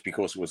 just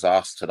because it was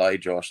asked today,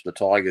 Josh, the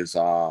Tigers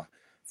are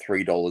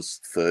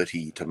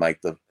 $3.30 to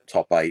make the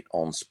top 8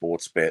 on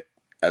Sportsbet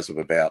as of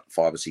about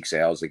 5 or 6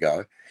 hours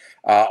ago.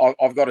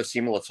 I've got a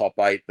similar top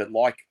 8, but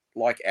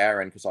like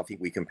Aaron, because I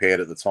think we compared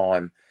at the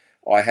time,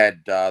 I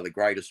had the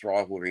greatest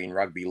rivalry in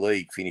rugby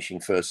league finishing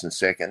first and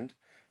second,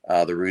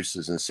 the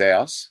Roosters and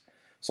Souths.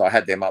 So I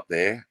had them up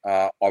there.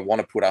 I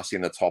want to put us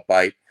in the top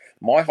 8.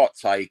 My hot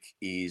take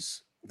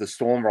is the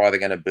Storm are either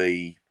going to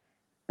be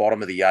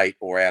bottom of the 8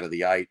 or out of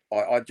the 8.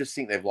 I just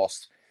think they've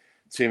lost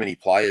too many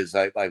players.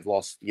 They've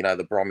lost,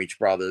 the Bromwich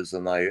brothers,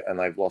 and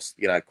they've lost,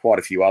 quite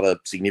a few other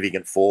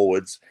significant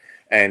forwards.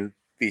 And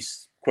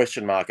this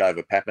question mark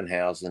over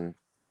Pappenhausen,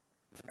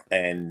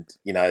 and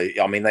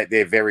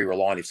they're very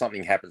reliant. If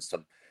something happens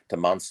to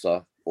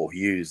Munster or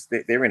Hughes,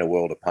 they're in a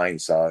world of pain.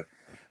 So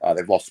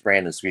they've lost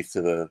Brandon Smith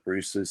to the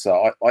Roosters.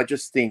 So I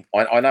just think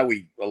I know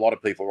a lot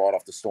of people write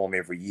off the Storm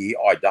every year.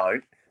 I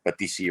don't, but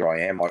this year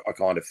I am. I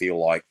kind of feel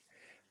like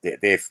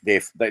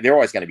they're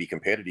always going to be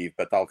competitive,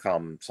 but they'll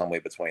come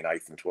somewhere between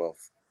 8th and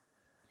 12th.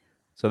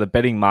 So the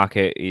betting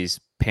market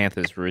is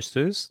Panthers,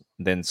 Roosters,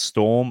 then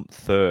Storm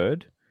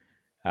 3rd,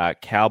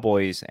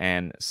 Cowboys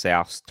and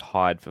Souths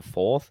tied for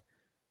 4th,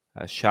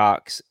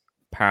 Sharks,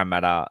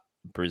 Parramatta,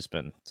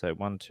 Brisbane. So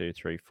 1, 2,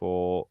 3,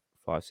 4,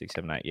 5, 6,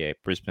 7, 8. Yeah,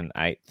 Brisbane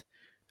 8th.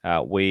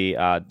 We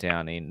are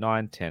down in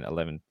 9, 10,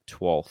 11,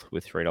 12th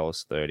with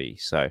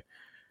 $3.30. So,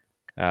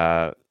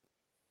 yeah,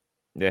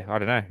 I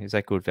don't know. Is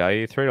that good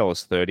value?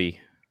 $3.30. I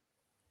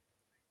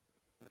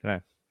don't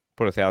know.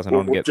 Put 1,000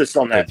 on, get just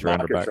on that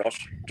market, back.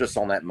 Josh. Just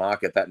on that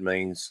market, that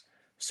means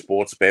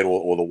Sportsbet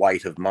or the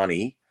weight of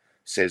money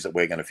says that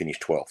we're going to finish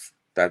 12th.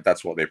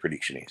 That's what their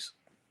prediction is.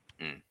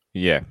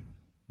 Yeah.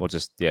 Well,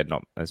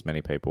 not as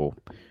many people.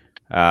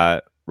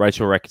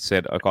 Rachel Reck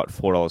said, I got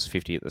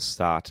 $4.50 at the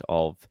start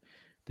of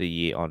the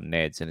year on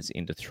Neds, and it's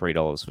into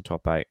 $3 for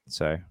top 8.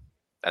 So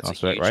that's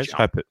nice a huge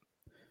jump.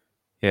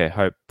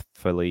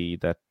 Hopefully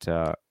that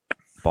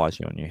buys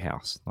you a new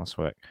house. Nice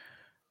work.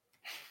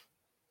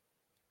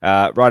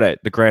 Righto,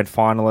 the grand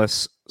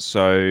finalists.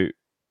 So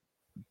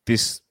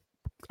this,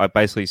 I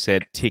basically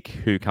said tick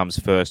who comes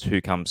first,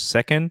 who comes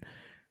second.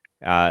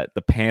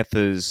 The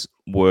Panthers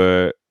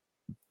were,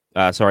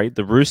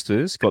 the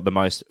Roosters got the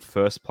most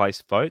first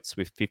place votes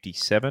with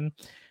 57.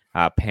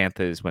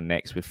 Panthers were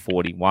next with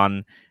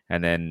 41.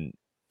 And then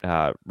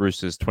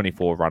Roosters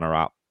 24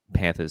 runner-up,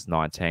 Panthers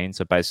 19.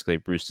 So basically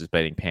Roosters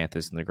beating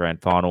Panthers in the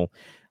grand final.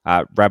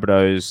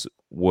 Rabbitohs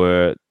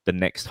were the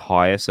next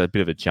highest, so a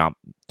bit of a jump.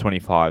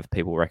 25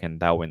 people reckon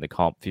they'll win the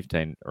comp.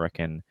 15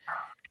 reckon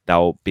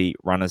they'll be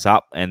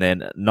runners-up. And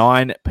then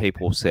 9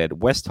 people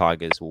said West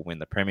Tigers will win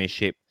the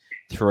premiership.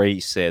 3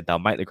 said they'll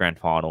make the grand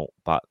final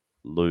but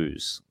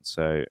lose.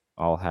 So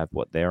I'll have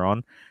what they're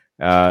on.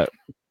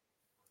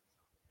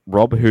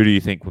 Rob, who do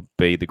you think would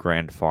be the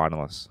grand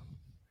finalists?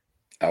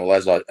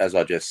 Well, as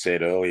I just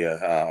said earlier,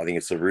 I think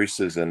it's the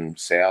Roosters and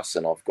South,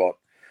 and I've got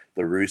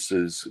the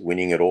Roosters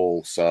winning it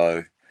all.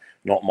 So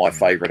not my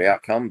favourite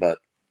outcome, but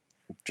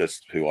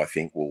just who I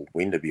think will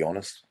win, to be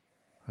honest.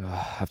 I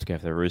have to go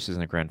for the Roosters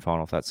in the grand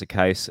final if that's the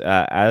case.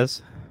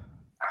 As?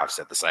 I've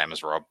said the same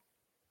as Rob.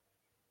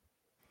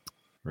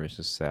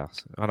 Roosters,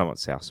 South. I don't want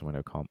South to win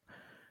a comp.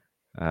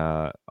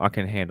 I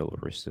can handle the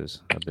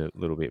Roosters a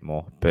little bit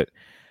more. But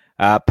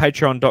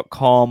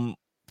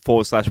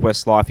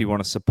patreon.com/Westlife, you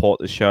want to support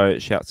the show.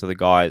 Shout out to the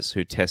guys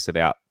who tested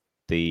out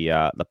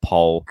the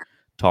poll,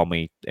 told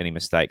me any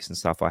mistakes and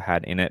stuff I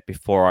had in it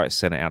before I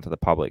sent it out to the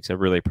public. So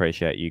really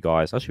appreciate you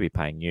guys. I should be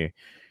paying you,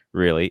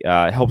 really.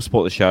 Help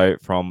support the show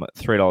from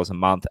 $3 a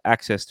month.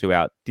 Access to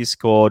our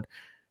Discord.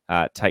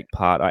 Take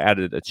part. I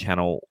added a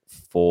channel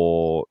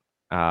for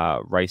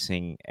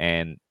racing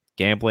and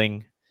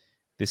gambling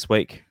this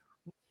week,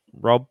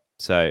 Rob.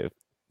 So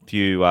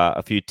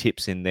a few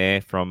tips in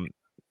there from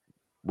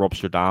Rob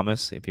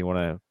Stradamus if you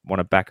want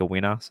to back a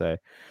winner. So a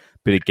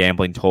bit of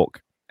gambling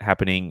talk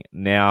happening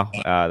now.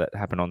 That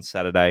happened on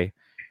Saturday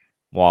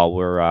while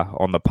we're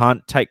on the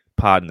punt. Take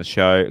part in the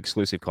show,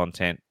 exclusive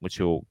content, which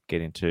we'll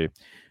get into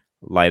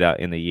later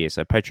in the year.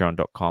 So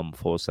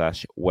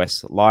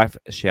patreon.com/Westlife.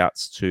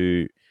 Shouts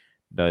to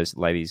those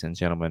ladies and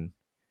gentlemen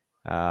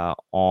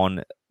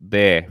on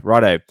there.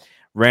 Righto.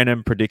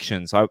 Random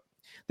predictions.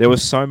 There were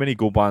so many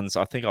good ones.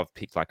 I think I've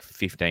picked like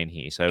 15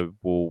 here. So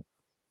we'll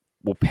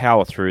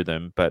power through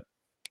them. But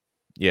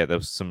yeah, there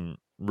was some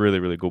really,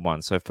 really good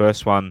ones. So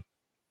first one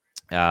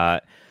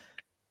from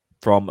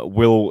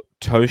Will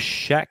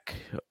Toshak.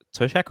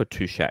 Toshak or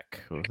Tushak?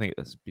 I think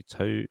it's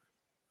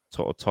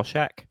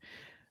Toshak.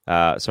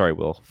 Sorry,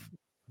 Will,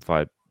 if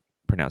I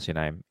pronounce your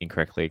name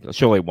incorrectly.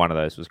 Surely one of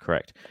those was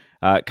correct.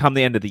 Come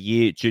the end of the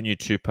year, Junior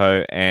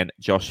Tupou and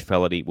Josh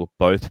Flaherty will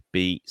both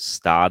be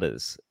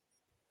starters.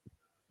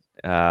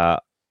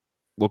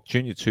 Look,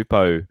 Junior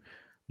Tupou,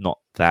 not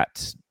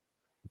that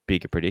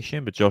big a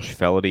prediction, but Josh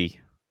Flaherty,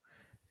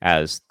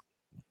 do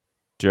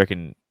you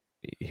reckon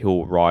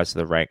he'll rise to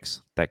the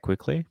ranks that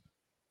quickly?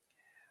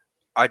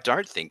 I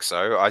don't think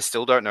so. I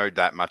still don't know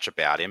that much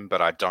about him,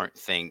 but I don't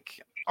think.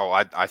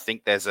 I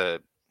think there's a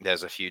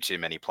few too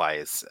many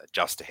players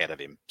just ahead of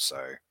him.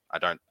 So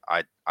I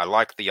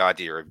like the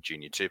idea of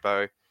Junior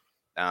Tupou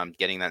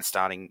getting that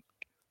starting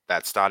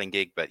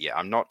gig, but yeah,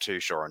 I'm not too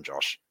sure on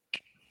Josh.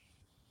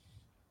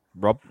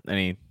 Rob,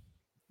 anything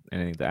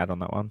to add on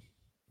that one?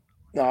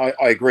 No,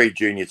 I agree.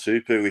 Junior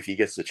Tupou, if he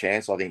gets the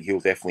chance, I think he'll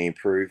definitely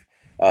improve.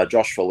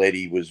 Josh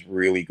Flaherty was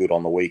really good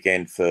on the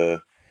weekend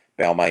for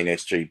Balmain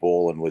SG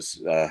Ball and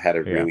had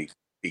a really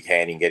big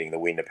hand in getting the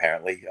win,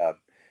 apparently.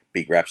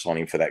 Big raps on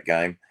him for that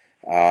game.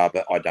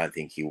 But I don't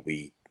think he'll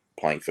be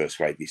playing first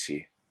grade this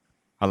year.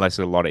 Unless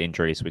there's a lot of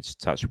injuries, which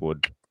touch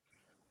wood.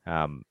 We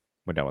don't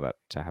want that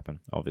to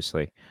happen,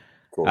 obviously.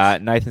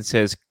 Nathan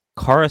says,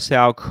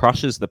 Coruscant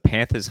crushes the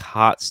Panthers'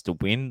 hearts to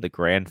win the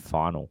grand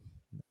final.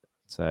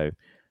 So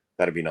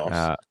that'd be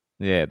nice.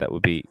 Yeah, that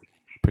would be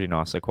pretty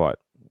nice. I quite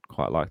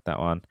like that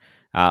one.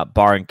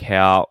 Byron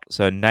Cow.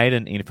 So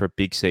Naden in for a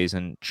big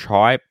season.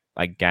 Try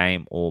a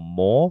game or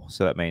more.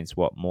 So that means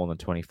more than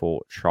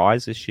 24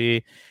 tries this year.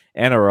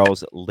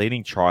 NRL's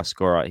leading try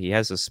scorer. He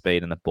has the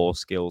speed and the ball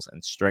skills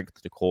and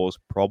strength to cause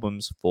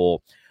problems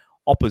for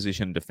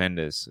opposition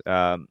defenders.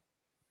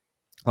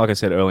 Like I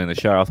said earlier in the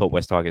show, I thought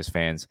West Tigers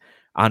fans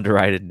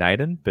underrated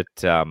Naden, but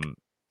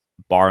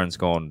Byron's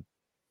gone.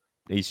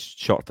 He's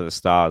shot for the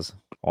stars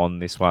on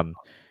this one.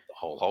 The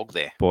whole hog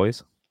there,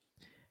 boys.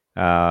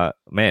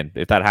 Man,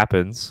 if that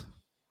happens,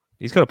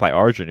 he's got to play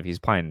Origin if he's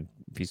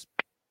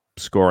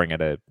scoring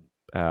at a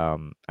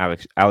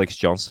Alex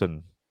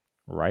Johnston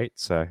rate.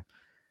 So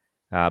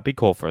big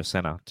call for a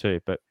center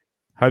too, but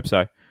hope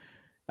so.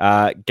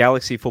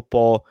 Galaxy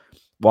football.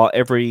 While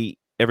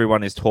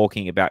everyone is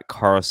talking about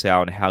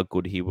Coruscant and how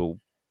good he will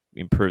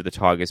improve the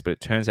Tigers, but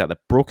it turns out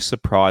that Brooks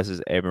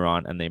surprises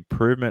everyone, and the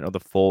improvement of the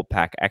forward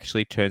pack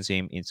actually turns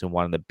him into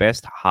one of the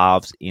best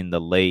halves in the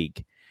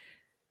league.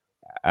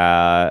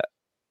 Who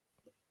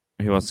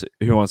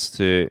wants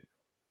to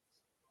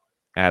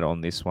add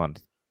on this one?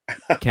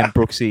 Can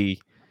Brooksy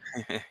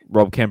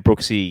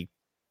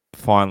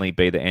finally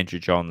be the Andrew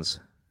Johns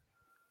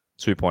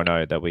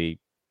 2.0 that we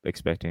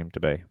expect him to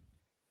be?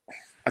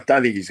 I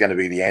don't think he's going to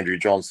be the Andrew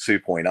Johns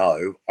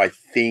 2.0. I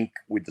think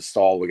with the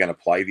style we're going to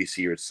play this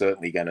year, it's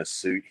certainly going to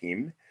suit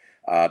him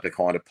to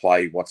kind of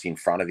play what's in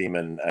front of him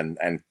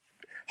and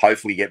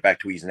hopefully get back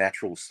to his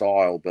natural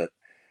style. But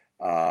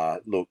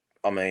look,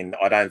 I mean,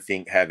 I don't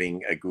think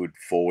having a good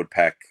forward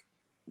pack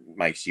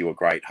makes you a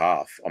great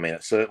half. I mean,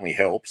 it certainly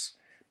helps,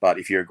 but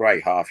if you're a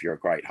great half, you're a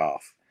great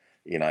half.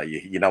 You know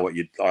what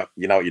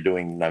you're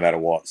doing no matter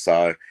what.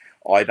 So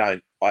I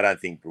don't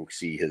think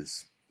Brooksy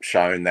has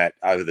shown that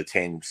over the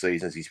 10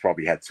 seasons. He's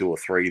probably had 2 or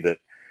 3 that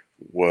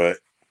were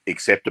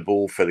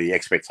acceptable for the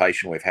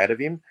expectation we've had of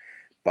him.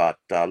 But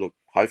look,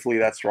 hopefully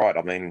that's right.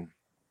 I mean,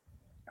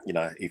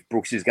 if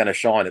Brooks is going to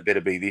shine, it better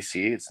be this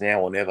year. It's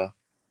now or never.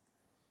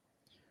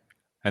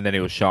 And then he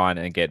will shine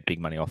and get big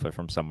money offer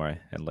from somewhere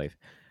and leave.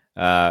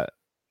 No,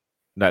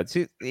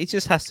 it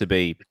just has to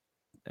be.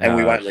 And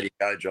we won't let him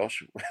go,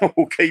 Josh.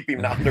 We'll keep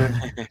him under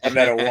no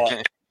matter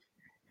what.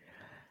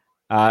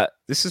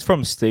 This is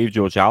from Steve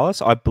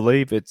Georgalis. I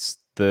believe it's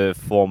the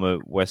former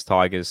West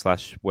Tigers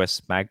 /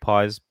 West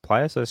Magpies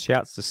player. So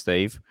shouts to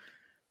Steve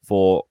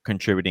for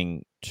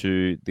contributing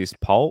to this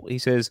poll. He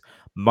says,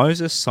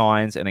 Moses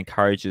signs and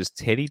encourages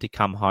Teddy to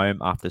come home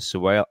after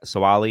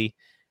Sualihi.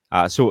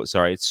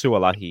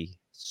 Sualihi.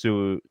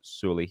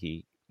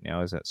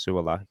 Now, is that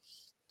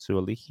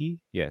Sualihi?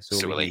 Yeah,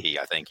 Sualihi,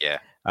 I think, yeah.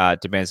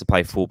 Demands to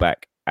play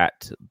fullback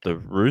at the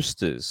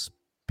Roosters.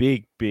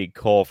 Big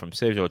call from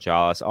Steve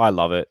Georgalis. I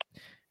love it.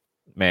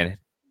 Man,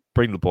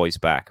 bring the boys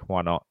back.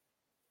 Why not?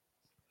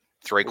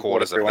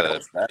 3/4 of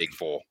the big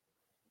 4.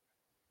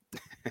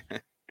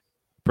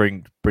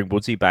 Bring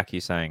Woodsy back,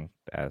 you're saying,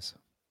 Az?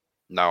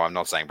 No, I'm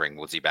not saying bring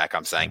Woodsy back.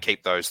 I'm saying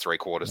keep those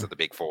 3/4 of the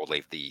big 4.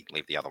 Leave the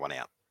other one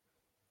out.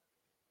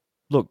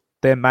 Look,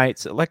 their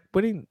mates, like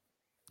winning.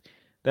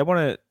 They want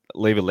to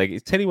leave a legacy.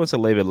 Teddy wants to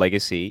leave a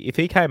legacy. If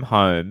he came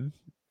home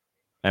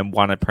and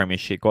won a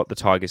premiership, got the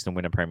Tigers to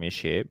win a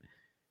premiership.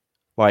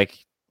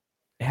 Like,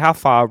 how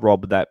far,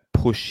 Rob, would that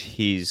push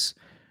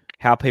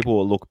how people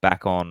will look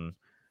back on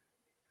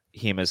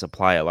him as a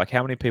player? Like,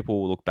 how many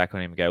people will look back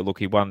on him and go, look,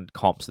 he won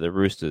comps at the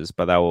Roosters,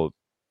 but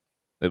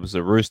it was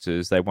the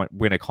Roosters. They won't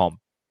win a comp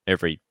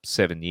every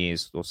 7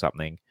 years or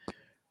something,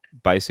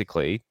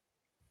 basically.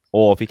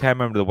 Or if he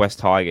came over to the West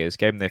Tigers,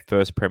 gave them their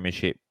first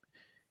premiership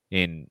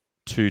in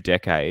 2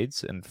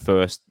 decades, and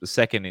the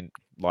second in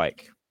Balmain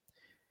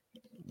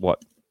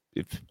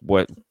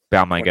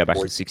go back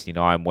to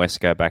 69, West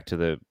go back to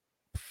the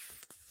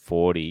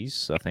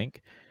 40s, I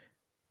think.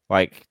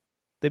 Like,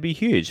 they'd be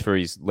huge for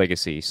his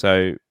legacy.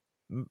 So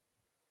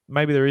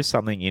maybe there is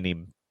something in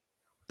him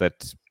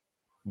that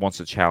wants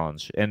a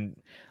challenge. And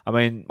I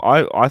mean,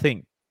 I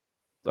think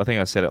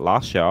I said it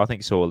last show. I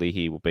think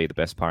Suaalii will be the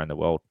best player in the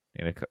world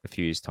in a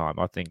few years' time.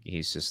 I think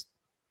he's just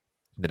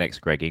the next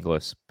Greg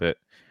Inglis, but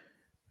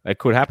it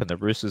could happen. The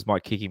Roosters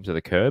might kick him to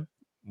the curb.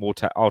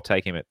 I'll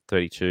take him at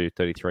 32,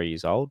 33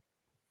 years old.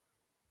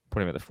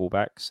 Put him at the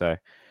fullback. So,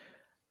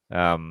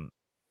 the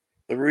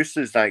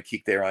Roosters don't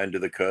kick their own to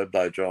the curb,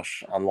 though,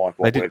 Josh. Unlike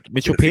what they did.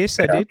 Mitchell Pearce,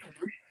 they did.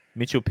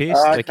 Mitchell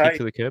Pearce, they kicked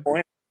to the curb.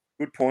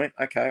 Good point.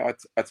 Okay,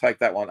 I take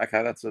that one.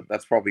 Okay,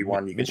 that's probably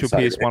one you can say. Mitchell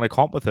Pearce won a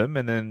comp with him,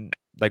 and then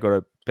they got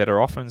a better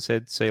offer and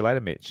said, "See you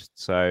later, Mitch."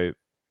 So,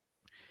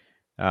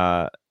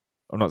 I'm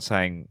not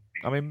saying.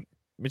 I mean,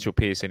 Mitchell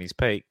Pearce in his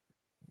peak.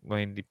 I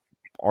mean, the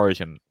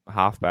Origin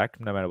halfback.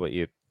 No matter what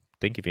you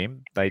think of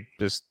him, they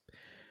just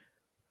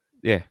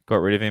got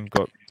rid of him.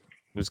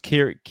 Was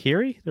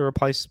Keary to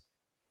replace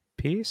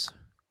Pearce?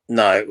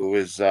 No, it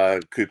was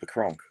Cooper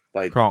Cronk.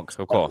 Cronk,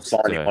 of course.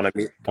 Signed him on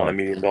 $1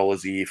 million a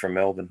year from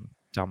Melbourne.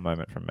 Dumb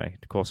moment from me.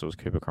 Of course, it was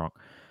Cooper Cronk.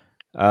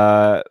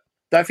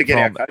 Don't forget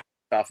our coaching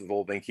staff have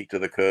all been kicked to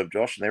the curb,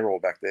 Josh, and they're all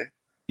back there.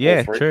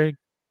 Yeah, true.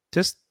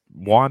 Just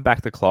wind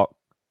back the clock.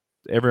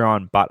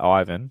 Everyone but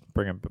Ivan,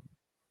 bring him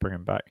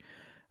back.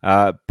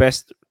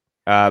 Josh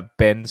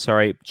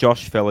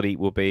Fellerty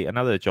will be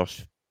another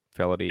Josh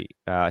Fellerty.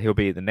 He'll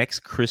be the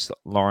next Chris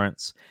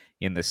Lawrence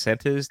in the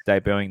centres,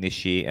 debuting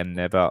this year and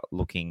never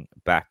looking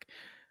back.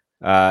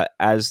 How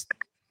old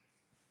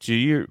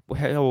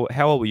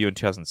were you in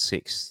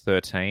 2006,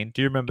 13?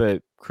 Do you remember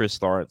Chris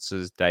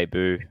Lawrence's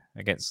debut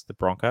against the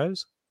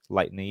Broncos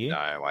late in the year?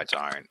 No, I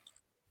don't.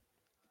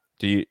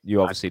 Do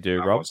you obviously do,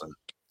 Rob? Wasn't.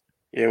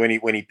 Yeah,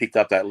 when he picked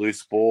up that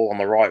loose ball on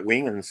the right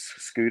wing and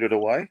scooted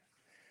away.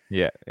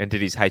 Yeah, and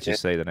did his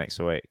HSC the next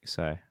week.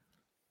 So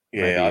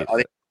yeah, I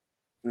think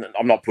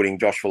I'm not putting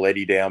Josh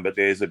Felletti down, but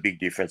there's a big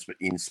difference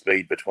in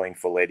speed between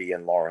Felletti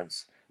and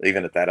Lawrence,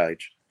 even at that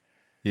age.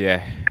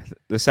 Yeah,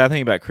 the sad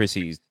thing about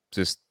Chrissy is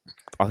just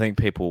I think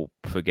people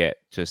forget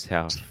just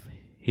how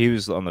he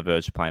was on the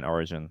verge of playing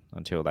Origin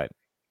until that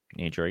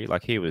injury.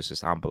 Like, he was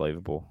just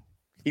unbelievable.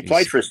 He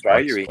played for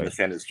Australia in the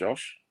centres,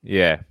 Josh.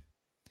 Yeah,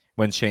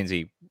 when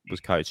Sheensy was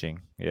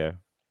coaching. Yeah.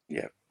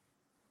 Yeah.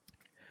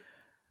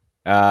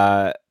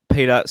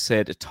 Peter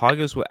said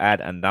Tigers will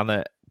add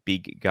another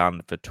big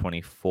gun for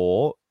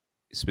 24,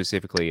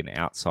 specifically an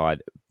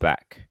outside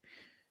back.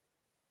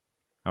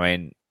 I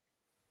mean,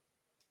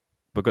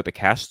 we've got the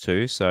cash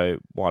too, so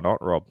why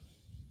not, Rob?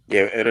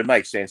 Yeah, it'd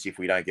make sense if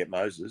we don't get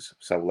Moses,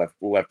 so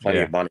we'll have plenty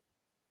of money.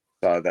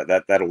 So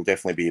that'll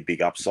definitely be a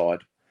big upside.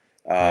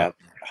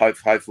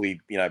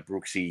 Hopefully,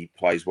 Brooksy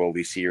plays well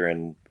this year,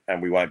 and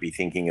we won't be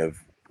thinking of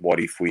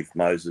what if with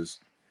Moses.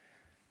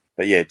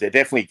 But yeah, they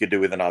definitely could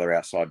do with another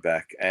outside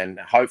back, and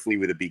hopefully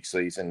with a big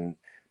season,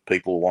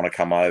 people want to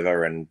come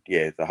over, and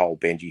the whole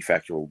Benji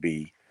factor will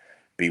be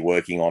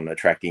working on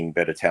attracting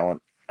better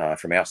talent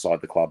from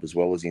outside the club as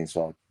well as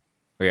inside.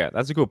 Yeah,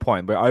 that's a good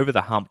point. We're over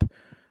the hump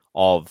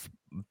of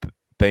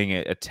being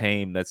a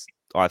team that's,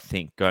 I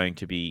think, going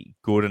to be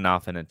good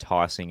enough and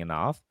enticing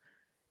enough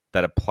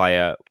that a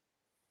player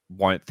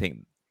won't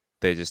think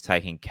they're just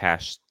taking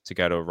cash to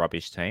go to a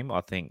rubbish team. I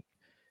think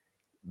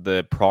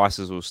the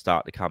prices will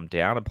start to come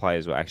down and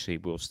players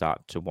will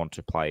start to want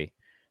to play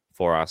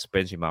for us.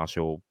 Benji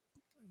Marshall,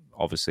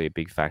 obviously a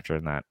big factor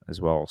in that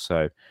as well.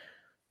 So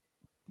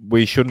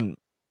we shouldn't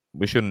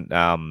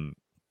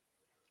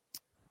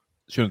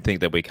think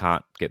that we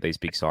can't get these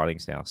big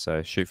signings now.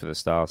 So shoot for the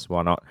stars.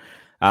 Why not?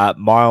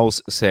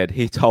 Miles said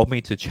he told me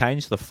to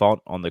change the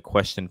font on the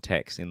question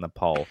text in the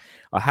poll.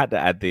 I had to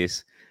add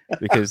this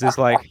because there's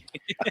I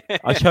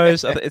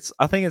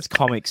think it's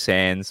Comic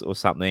Sans or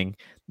something.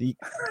 The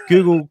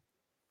Google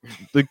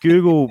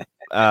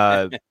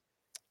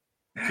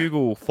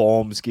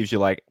Forms gives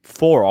you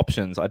 4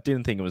 options. I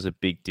didn't think it was a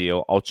big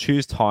deal. I'll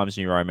choose Times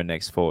New Roman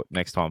next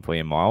time for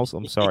you, Miles.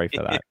 I'm sorry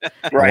for that.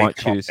 Great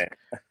comment.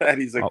 That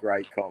is a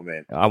great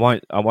comment. I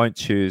won't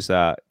choose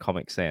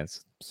Comic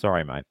Sans.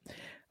 Sorry, mate.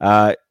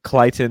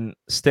 Clayton,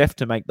 Steph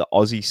to make the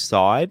Aussie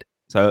side.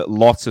 So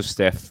lots of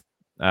Steph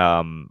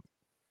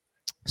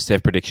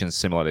predictions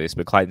similar to this,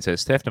 but Clayton says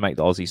Steph to make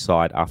the Aussie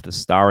side after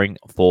starring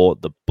for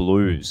the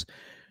Blues.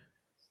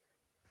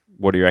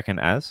 What do you reckon,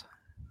 Az?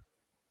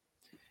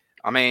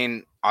 I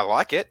mean, I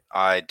like it.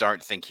 I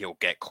don't think he'll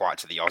get quite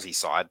to the Aussie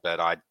side, but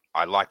I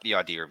I like the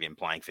idea of him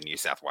playing for New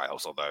South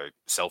Wales, although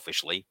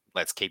selfishly,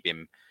 let's keep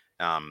him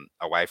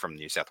away from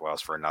New South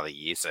Wales for another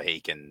year so he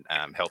can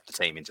help the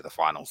team into the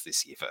finals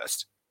this year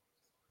first.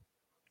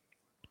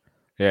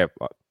 Yeah,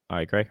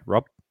 I agree.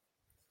 Rob?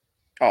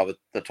 Oh,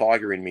 the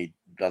Tiger in me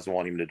doesn't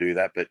want him to do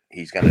that, but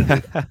he's going to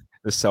do that.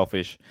 The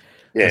selfish.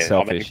 Yeah, the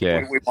selfish,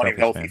 I mean, we want him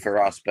healthy man.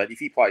 for us, but if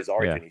he plays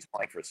Origin, he's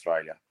playing for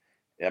Australia.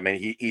 I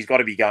mean, he's got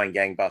to be going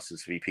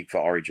gangbusters to be picked for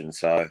Origin.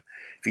 So if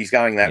he's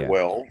going that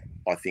well,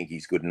 I think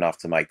he's good enough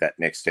to make that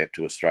next step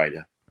to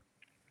Australia.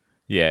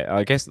 Yeah,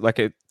 I guess like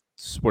it's,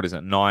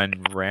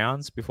 9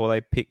 rounds before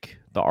they pick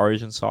the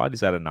Origin side?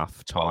 Is that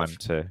enough time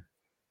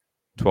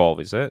 12,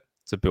 is it?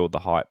 To build the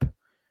hype?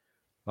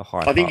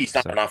 I think he's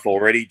done enough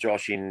already,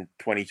 Josh, in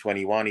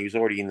 2021. He was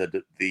already in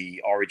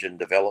the Origin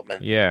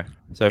development. Yeah,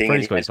 so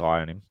Freddie's got his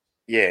eye on him.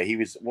 Yeah, he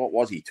was, what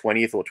was he,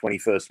 20th or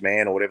 21st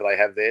man or whatever they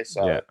have there.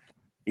 So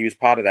he was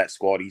part of that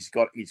squad. He's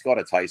got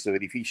a taste of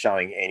it. If he's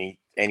showing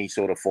any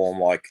sort of form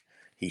like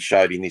he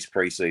showed in this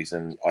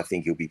preseason, I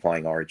think he'll be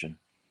playing Origin.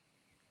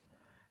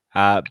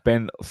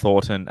 Ben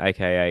Thornton,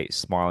 aka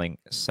Smiling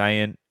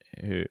Saiyan,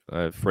 who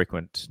a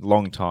frequent,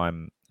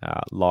 long-time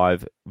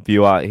live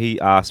viewer, he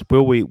asked, we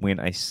will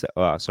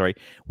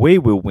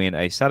win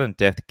a sudden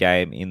death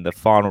game in the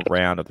final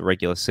round of the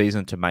regular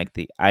season to make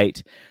the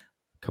 8.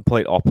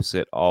 Complete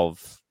opposite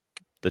of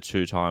the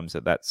 2 times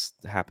that's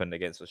happened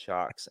against the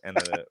Sharks and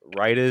the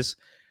Raiders.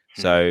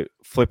 So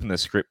flipping the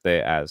script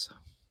there as.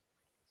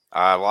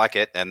 I like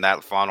it, and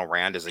that final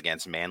round is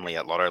against Manly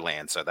at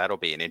Lottoland, so that'll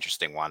be an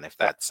interesting one if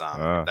that's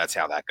how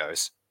that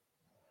goes.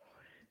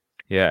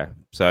 Yeah,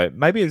 so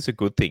maybe it's a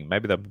good thing.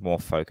 Maybe they're more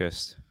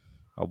focused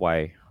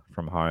away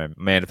from home.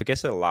 Man, if it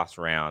gets to the last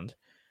round,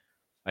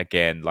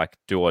 again, like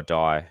do or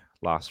die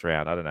last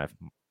round, I don't know if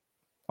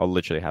I'll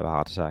literally have a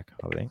heart attack,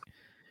 I think.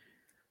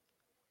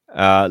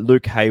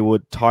 Luke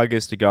Haywood,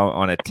 Tigers to go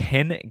on a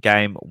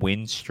 10-game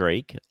win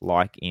streak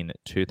like in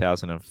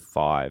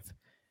 2005.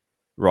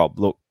 Rob,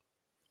 look,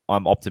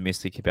 I'm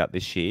optimistic about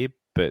this year,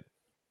 but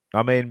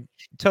I mean,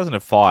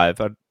 2005,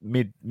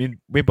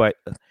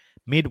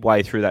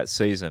 midway through that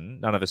season,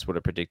 none of us would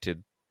have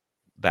predicted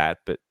that,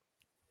 but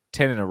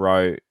 10 in a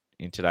row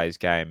in today's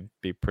game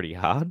be pretty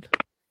hard.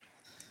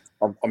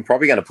 I'm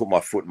probably going to put my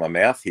foot in my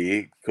mouth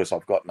here because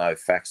I've got no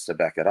facts to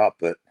back it up,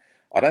 but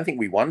I don't think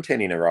we won 10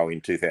 in a row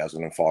in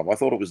 2005. I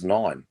thought it was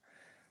 9.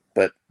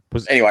 But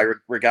anyway,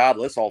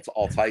 regardless, I'll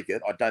take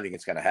it. I don't think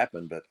it's going to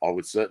happen, but I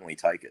would certainly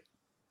take it.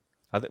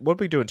 What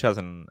did we do in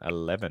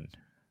 2011?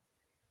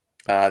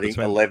 I think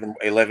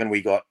 11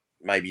 we got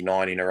maybe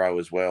 9 in a row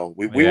as well.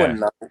 We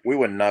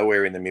were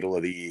nowhere in the middle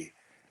of the year.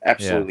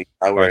 Absolutely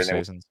nowhere. Both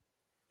seasons.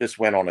 Just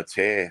went on a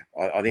tear.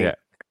 I think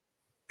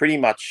pretty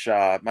much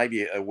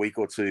maybe a week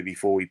or 2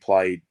 before we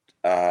played,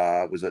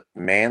 was it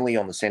Manly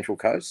on the Central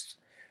Coast?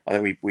 I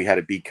think we had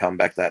a big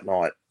comeback that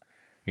night.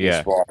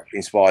 Yeah.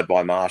 Inspired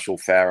by Marshall,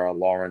 Farah,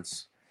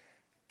 Lawrence,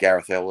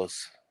 Gareth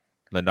Ellis.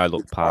 The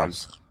no-look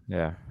pass.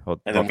 Yeah.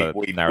 Well, and then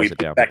we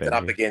backed it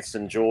up against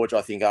St. George,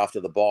 I think, after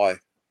the bye.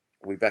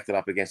 We backed it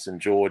up against St.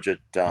 George at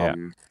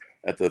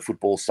the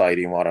football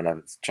stadium. I don't know.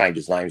 It's changed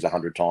its names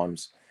 100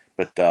 times.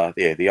 But,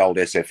 the old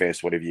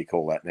SFS, whatever you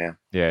call that now.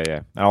 Yeah,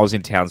 yeah. And I was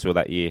in Townsville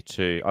that year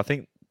too. I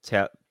think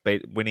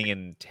winning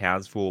in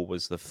Townsville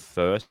was the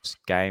first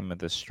game of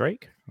the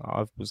streak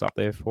I was up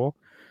there for.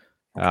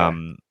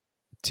 Okay.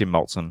 Tim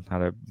Maltson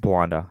had a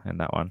blinder in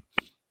that one.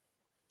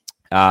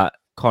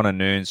 Connor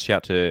Noons,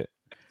 shout to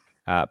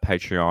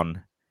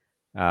Patreon.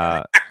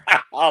 I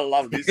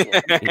love this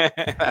one.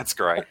 That's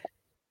great.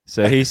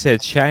 So he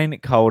said Shane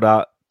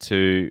Calder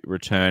to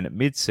return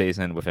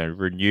mid-season with a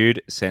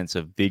renewed sense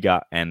of vigor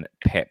and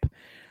pep.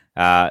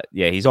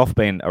 He's off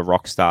being a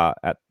rock star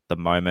at the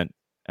moment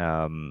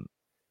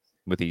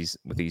with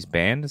his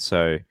band.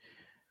 So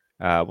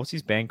what's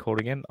his band called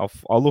again?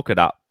 I'll look it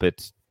up.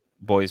 But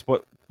boys,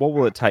 what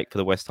will it take for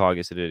the West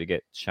Tigers to do to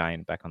get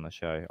Shane back on the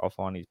show? I'll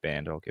find his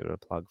band. I'll give it a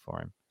plug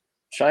for him.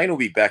 Shane will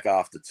be back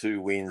after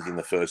 2 wins in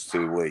the first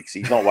 2 weeks.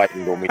 He's not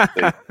waiting till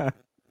mid-season.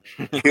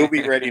 He'll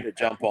be ready to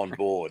jump on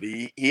board.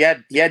 He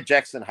had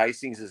Jackson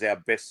Hastings as our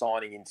best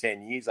signing in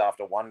 10 years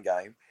after 1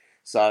 game.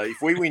 So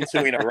if we win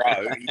 2 in a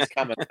row, he's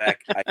coming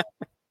back.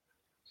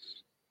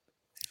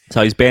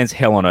 So his band's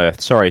Hell on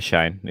Earth. Sorry,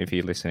 Shane, if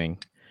you're listening.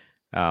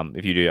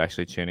 If you do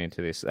actually tune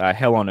into this.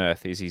 Hell on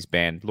Earth is his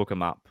band. Look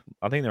them up.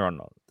 I think they're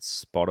on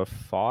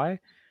Spotify.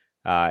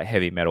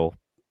 Heavy metal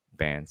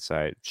band.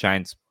 So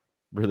Shane's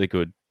really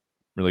good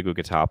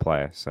guitar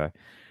player. So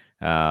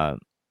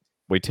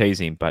we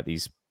tease him, but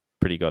he's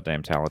pretty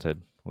goddamn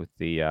talented with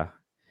the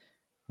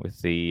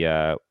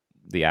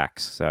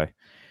axe. So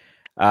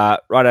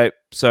righto.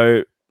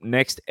 So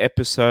next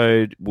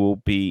episode will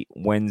be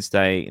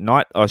Wednesday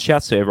night.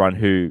 Shouts to everyone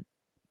who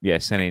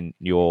sent in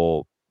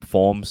your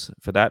forms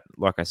for that.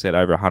 Like I said,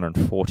 over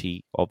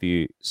 140 of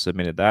you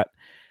submitted that.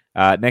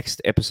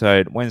 Next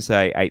episode,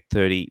 Wednesday,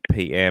 8:30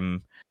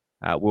 p.m.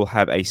 We'll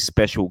have a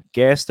special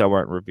guest. I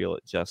won't reveal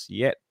it just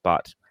yet,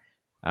 but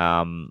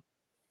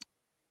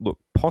look,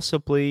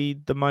 possibly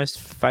the most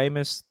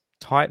famous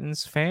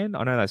Titans fan.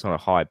 I know that's not a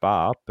high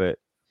bar, but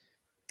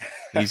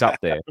He's up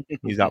there.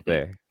 He's up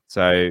there.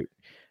 So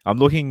I'm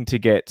looking to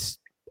get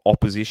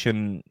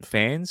opposition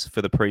fans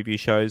for the preview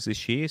shows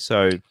this year.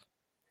 So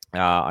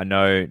I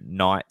know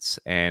Knights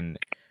and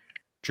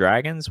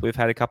Dragons, we've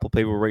had a couple of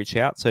people reach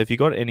out. So if you've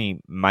got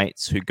any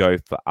mates who go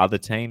for other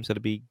teams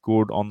that'd be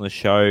good on the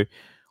show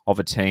of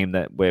a team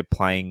that we're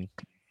playing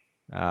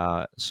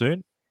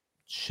soon,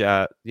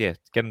 get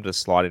them to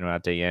slide into our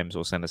DMs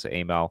or send us an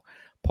email,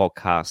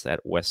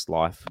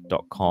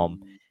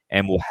 podcast@westlife.com,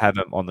 and we'll have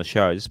them on the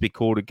show. Just be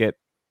cool to get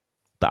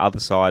the other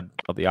side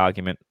of the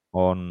argument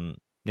on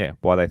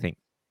why they think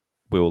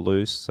we will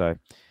lose. So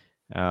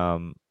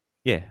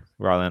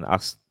rather than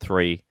us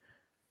three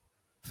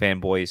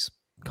fanboys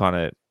kind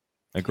of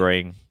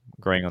agreeing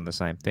on the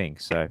same thing.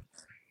 So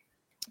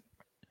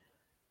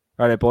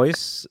right,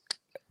 boys,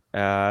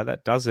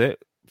 that does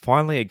it.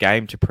 Finally a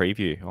game to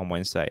preview on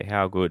Wednesday.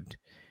 How good.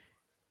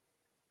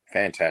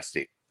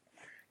 Fantastic.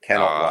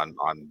 Cannot wait.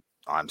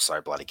 I'm so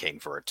bloody keen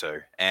for it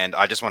too. And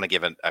I just want to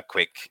give a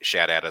quick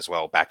shout out as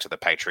well back to the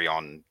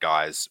Patreon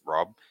guys,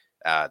 Rob.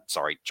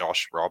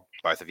 Josh, Rob,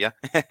 both of you.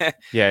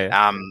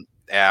 Yeah.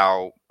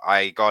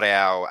 I got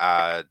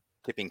our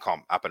tipping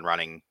comp up and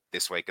running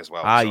this week as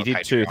well. You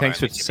did too. Thanks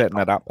for setting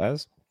that up,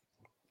 Az.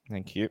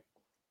 Thank you.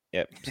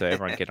 Yep. So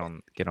everyone get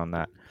on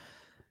that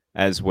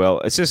as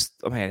well. It's just,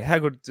 how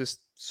good just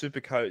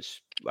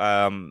Supercoach,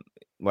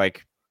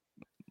 like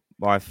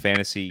my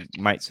fantasy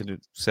mates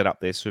had set up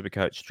their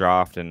Supercoach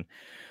draft, and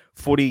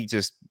footy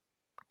just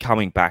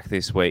coming back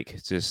this week.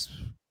 It's just,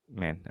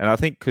 man. And I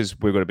think because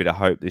we've got a bit of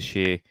hope this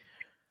year,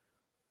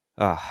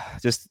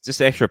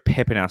 just extra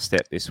pep in our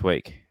step this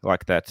week,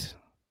 like that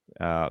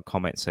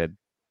comment said,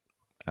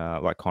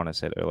 like Connor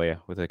said earlier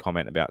with a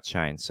comment about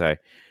Shane. So,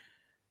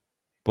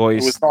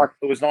 boys, it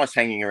was nice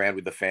hanging around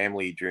with the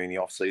family during the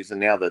off season.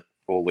 Now that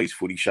all these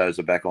footy shows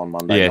are back on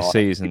Monday night,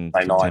 season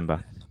September.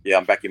 Night. Yeah,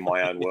 I'm back in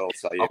my own world.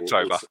 So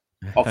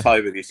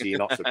October this year,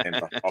 not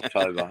September.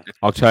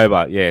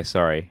 October. Yeah,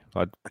 sorry,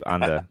 we're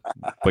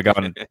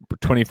going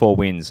 24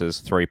 wins as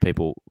 3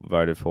 people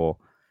voted for.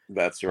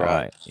 That's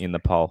right. In the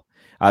poll.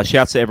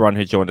 Shouts to everyone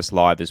who joined us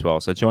live as well.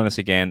 So join us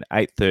again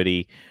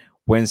 8:30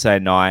 Wednesday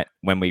night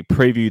when we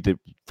preview the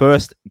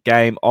first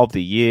game of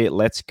the year.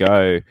 Let's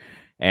go.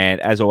 And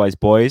as always,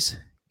 boys,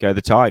 go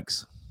the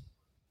Tigers.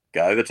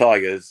 Go the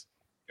Tigers.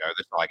 Go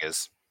the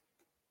Tigers.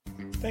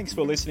 Thanks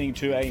for listening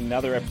to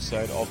another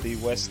episode of the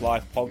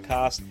Westlife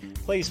Podcast.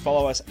 Please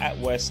follow us at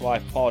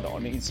Westlife Pod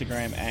on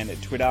Instagram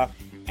and Twitter,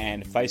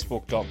 and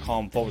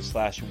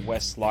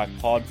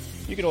facebook.com/WestlifePod.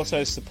 You can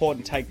also support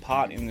and take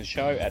part in the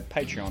show at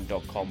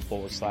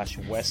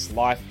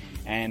patreon.com/Westlife,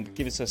 and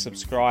give us a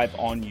subscribe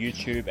on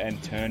YouTube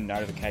and turn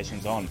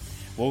notifications on.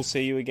 We'll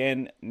see you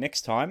again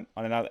next time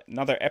on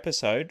another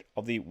episode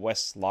of the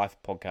Westlife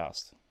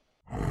Podcast.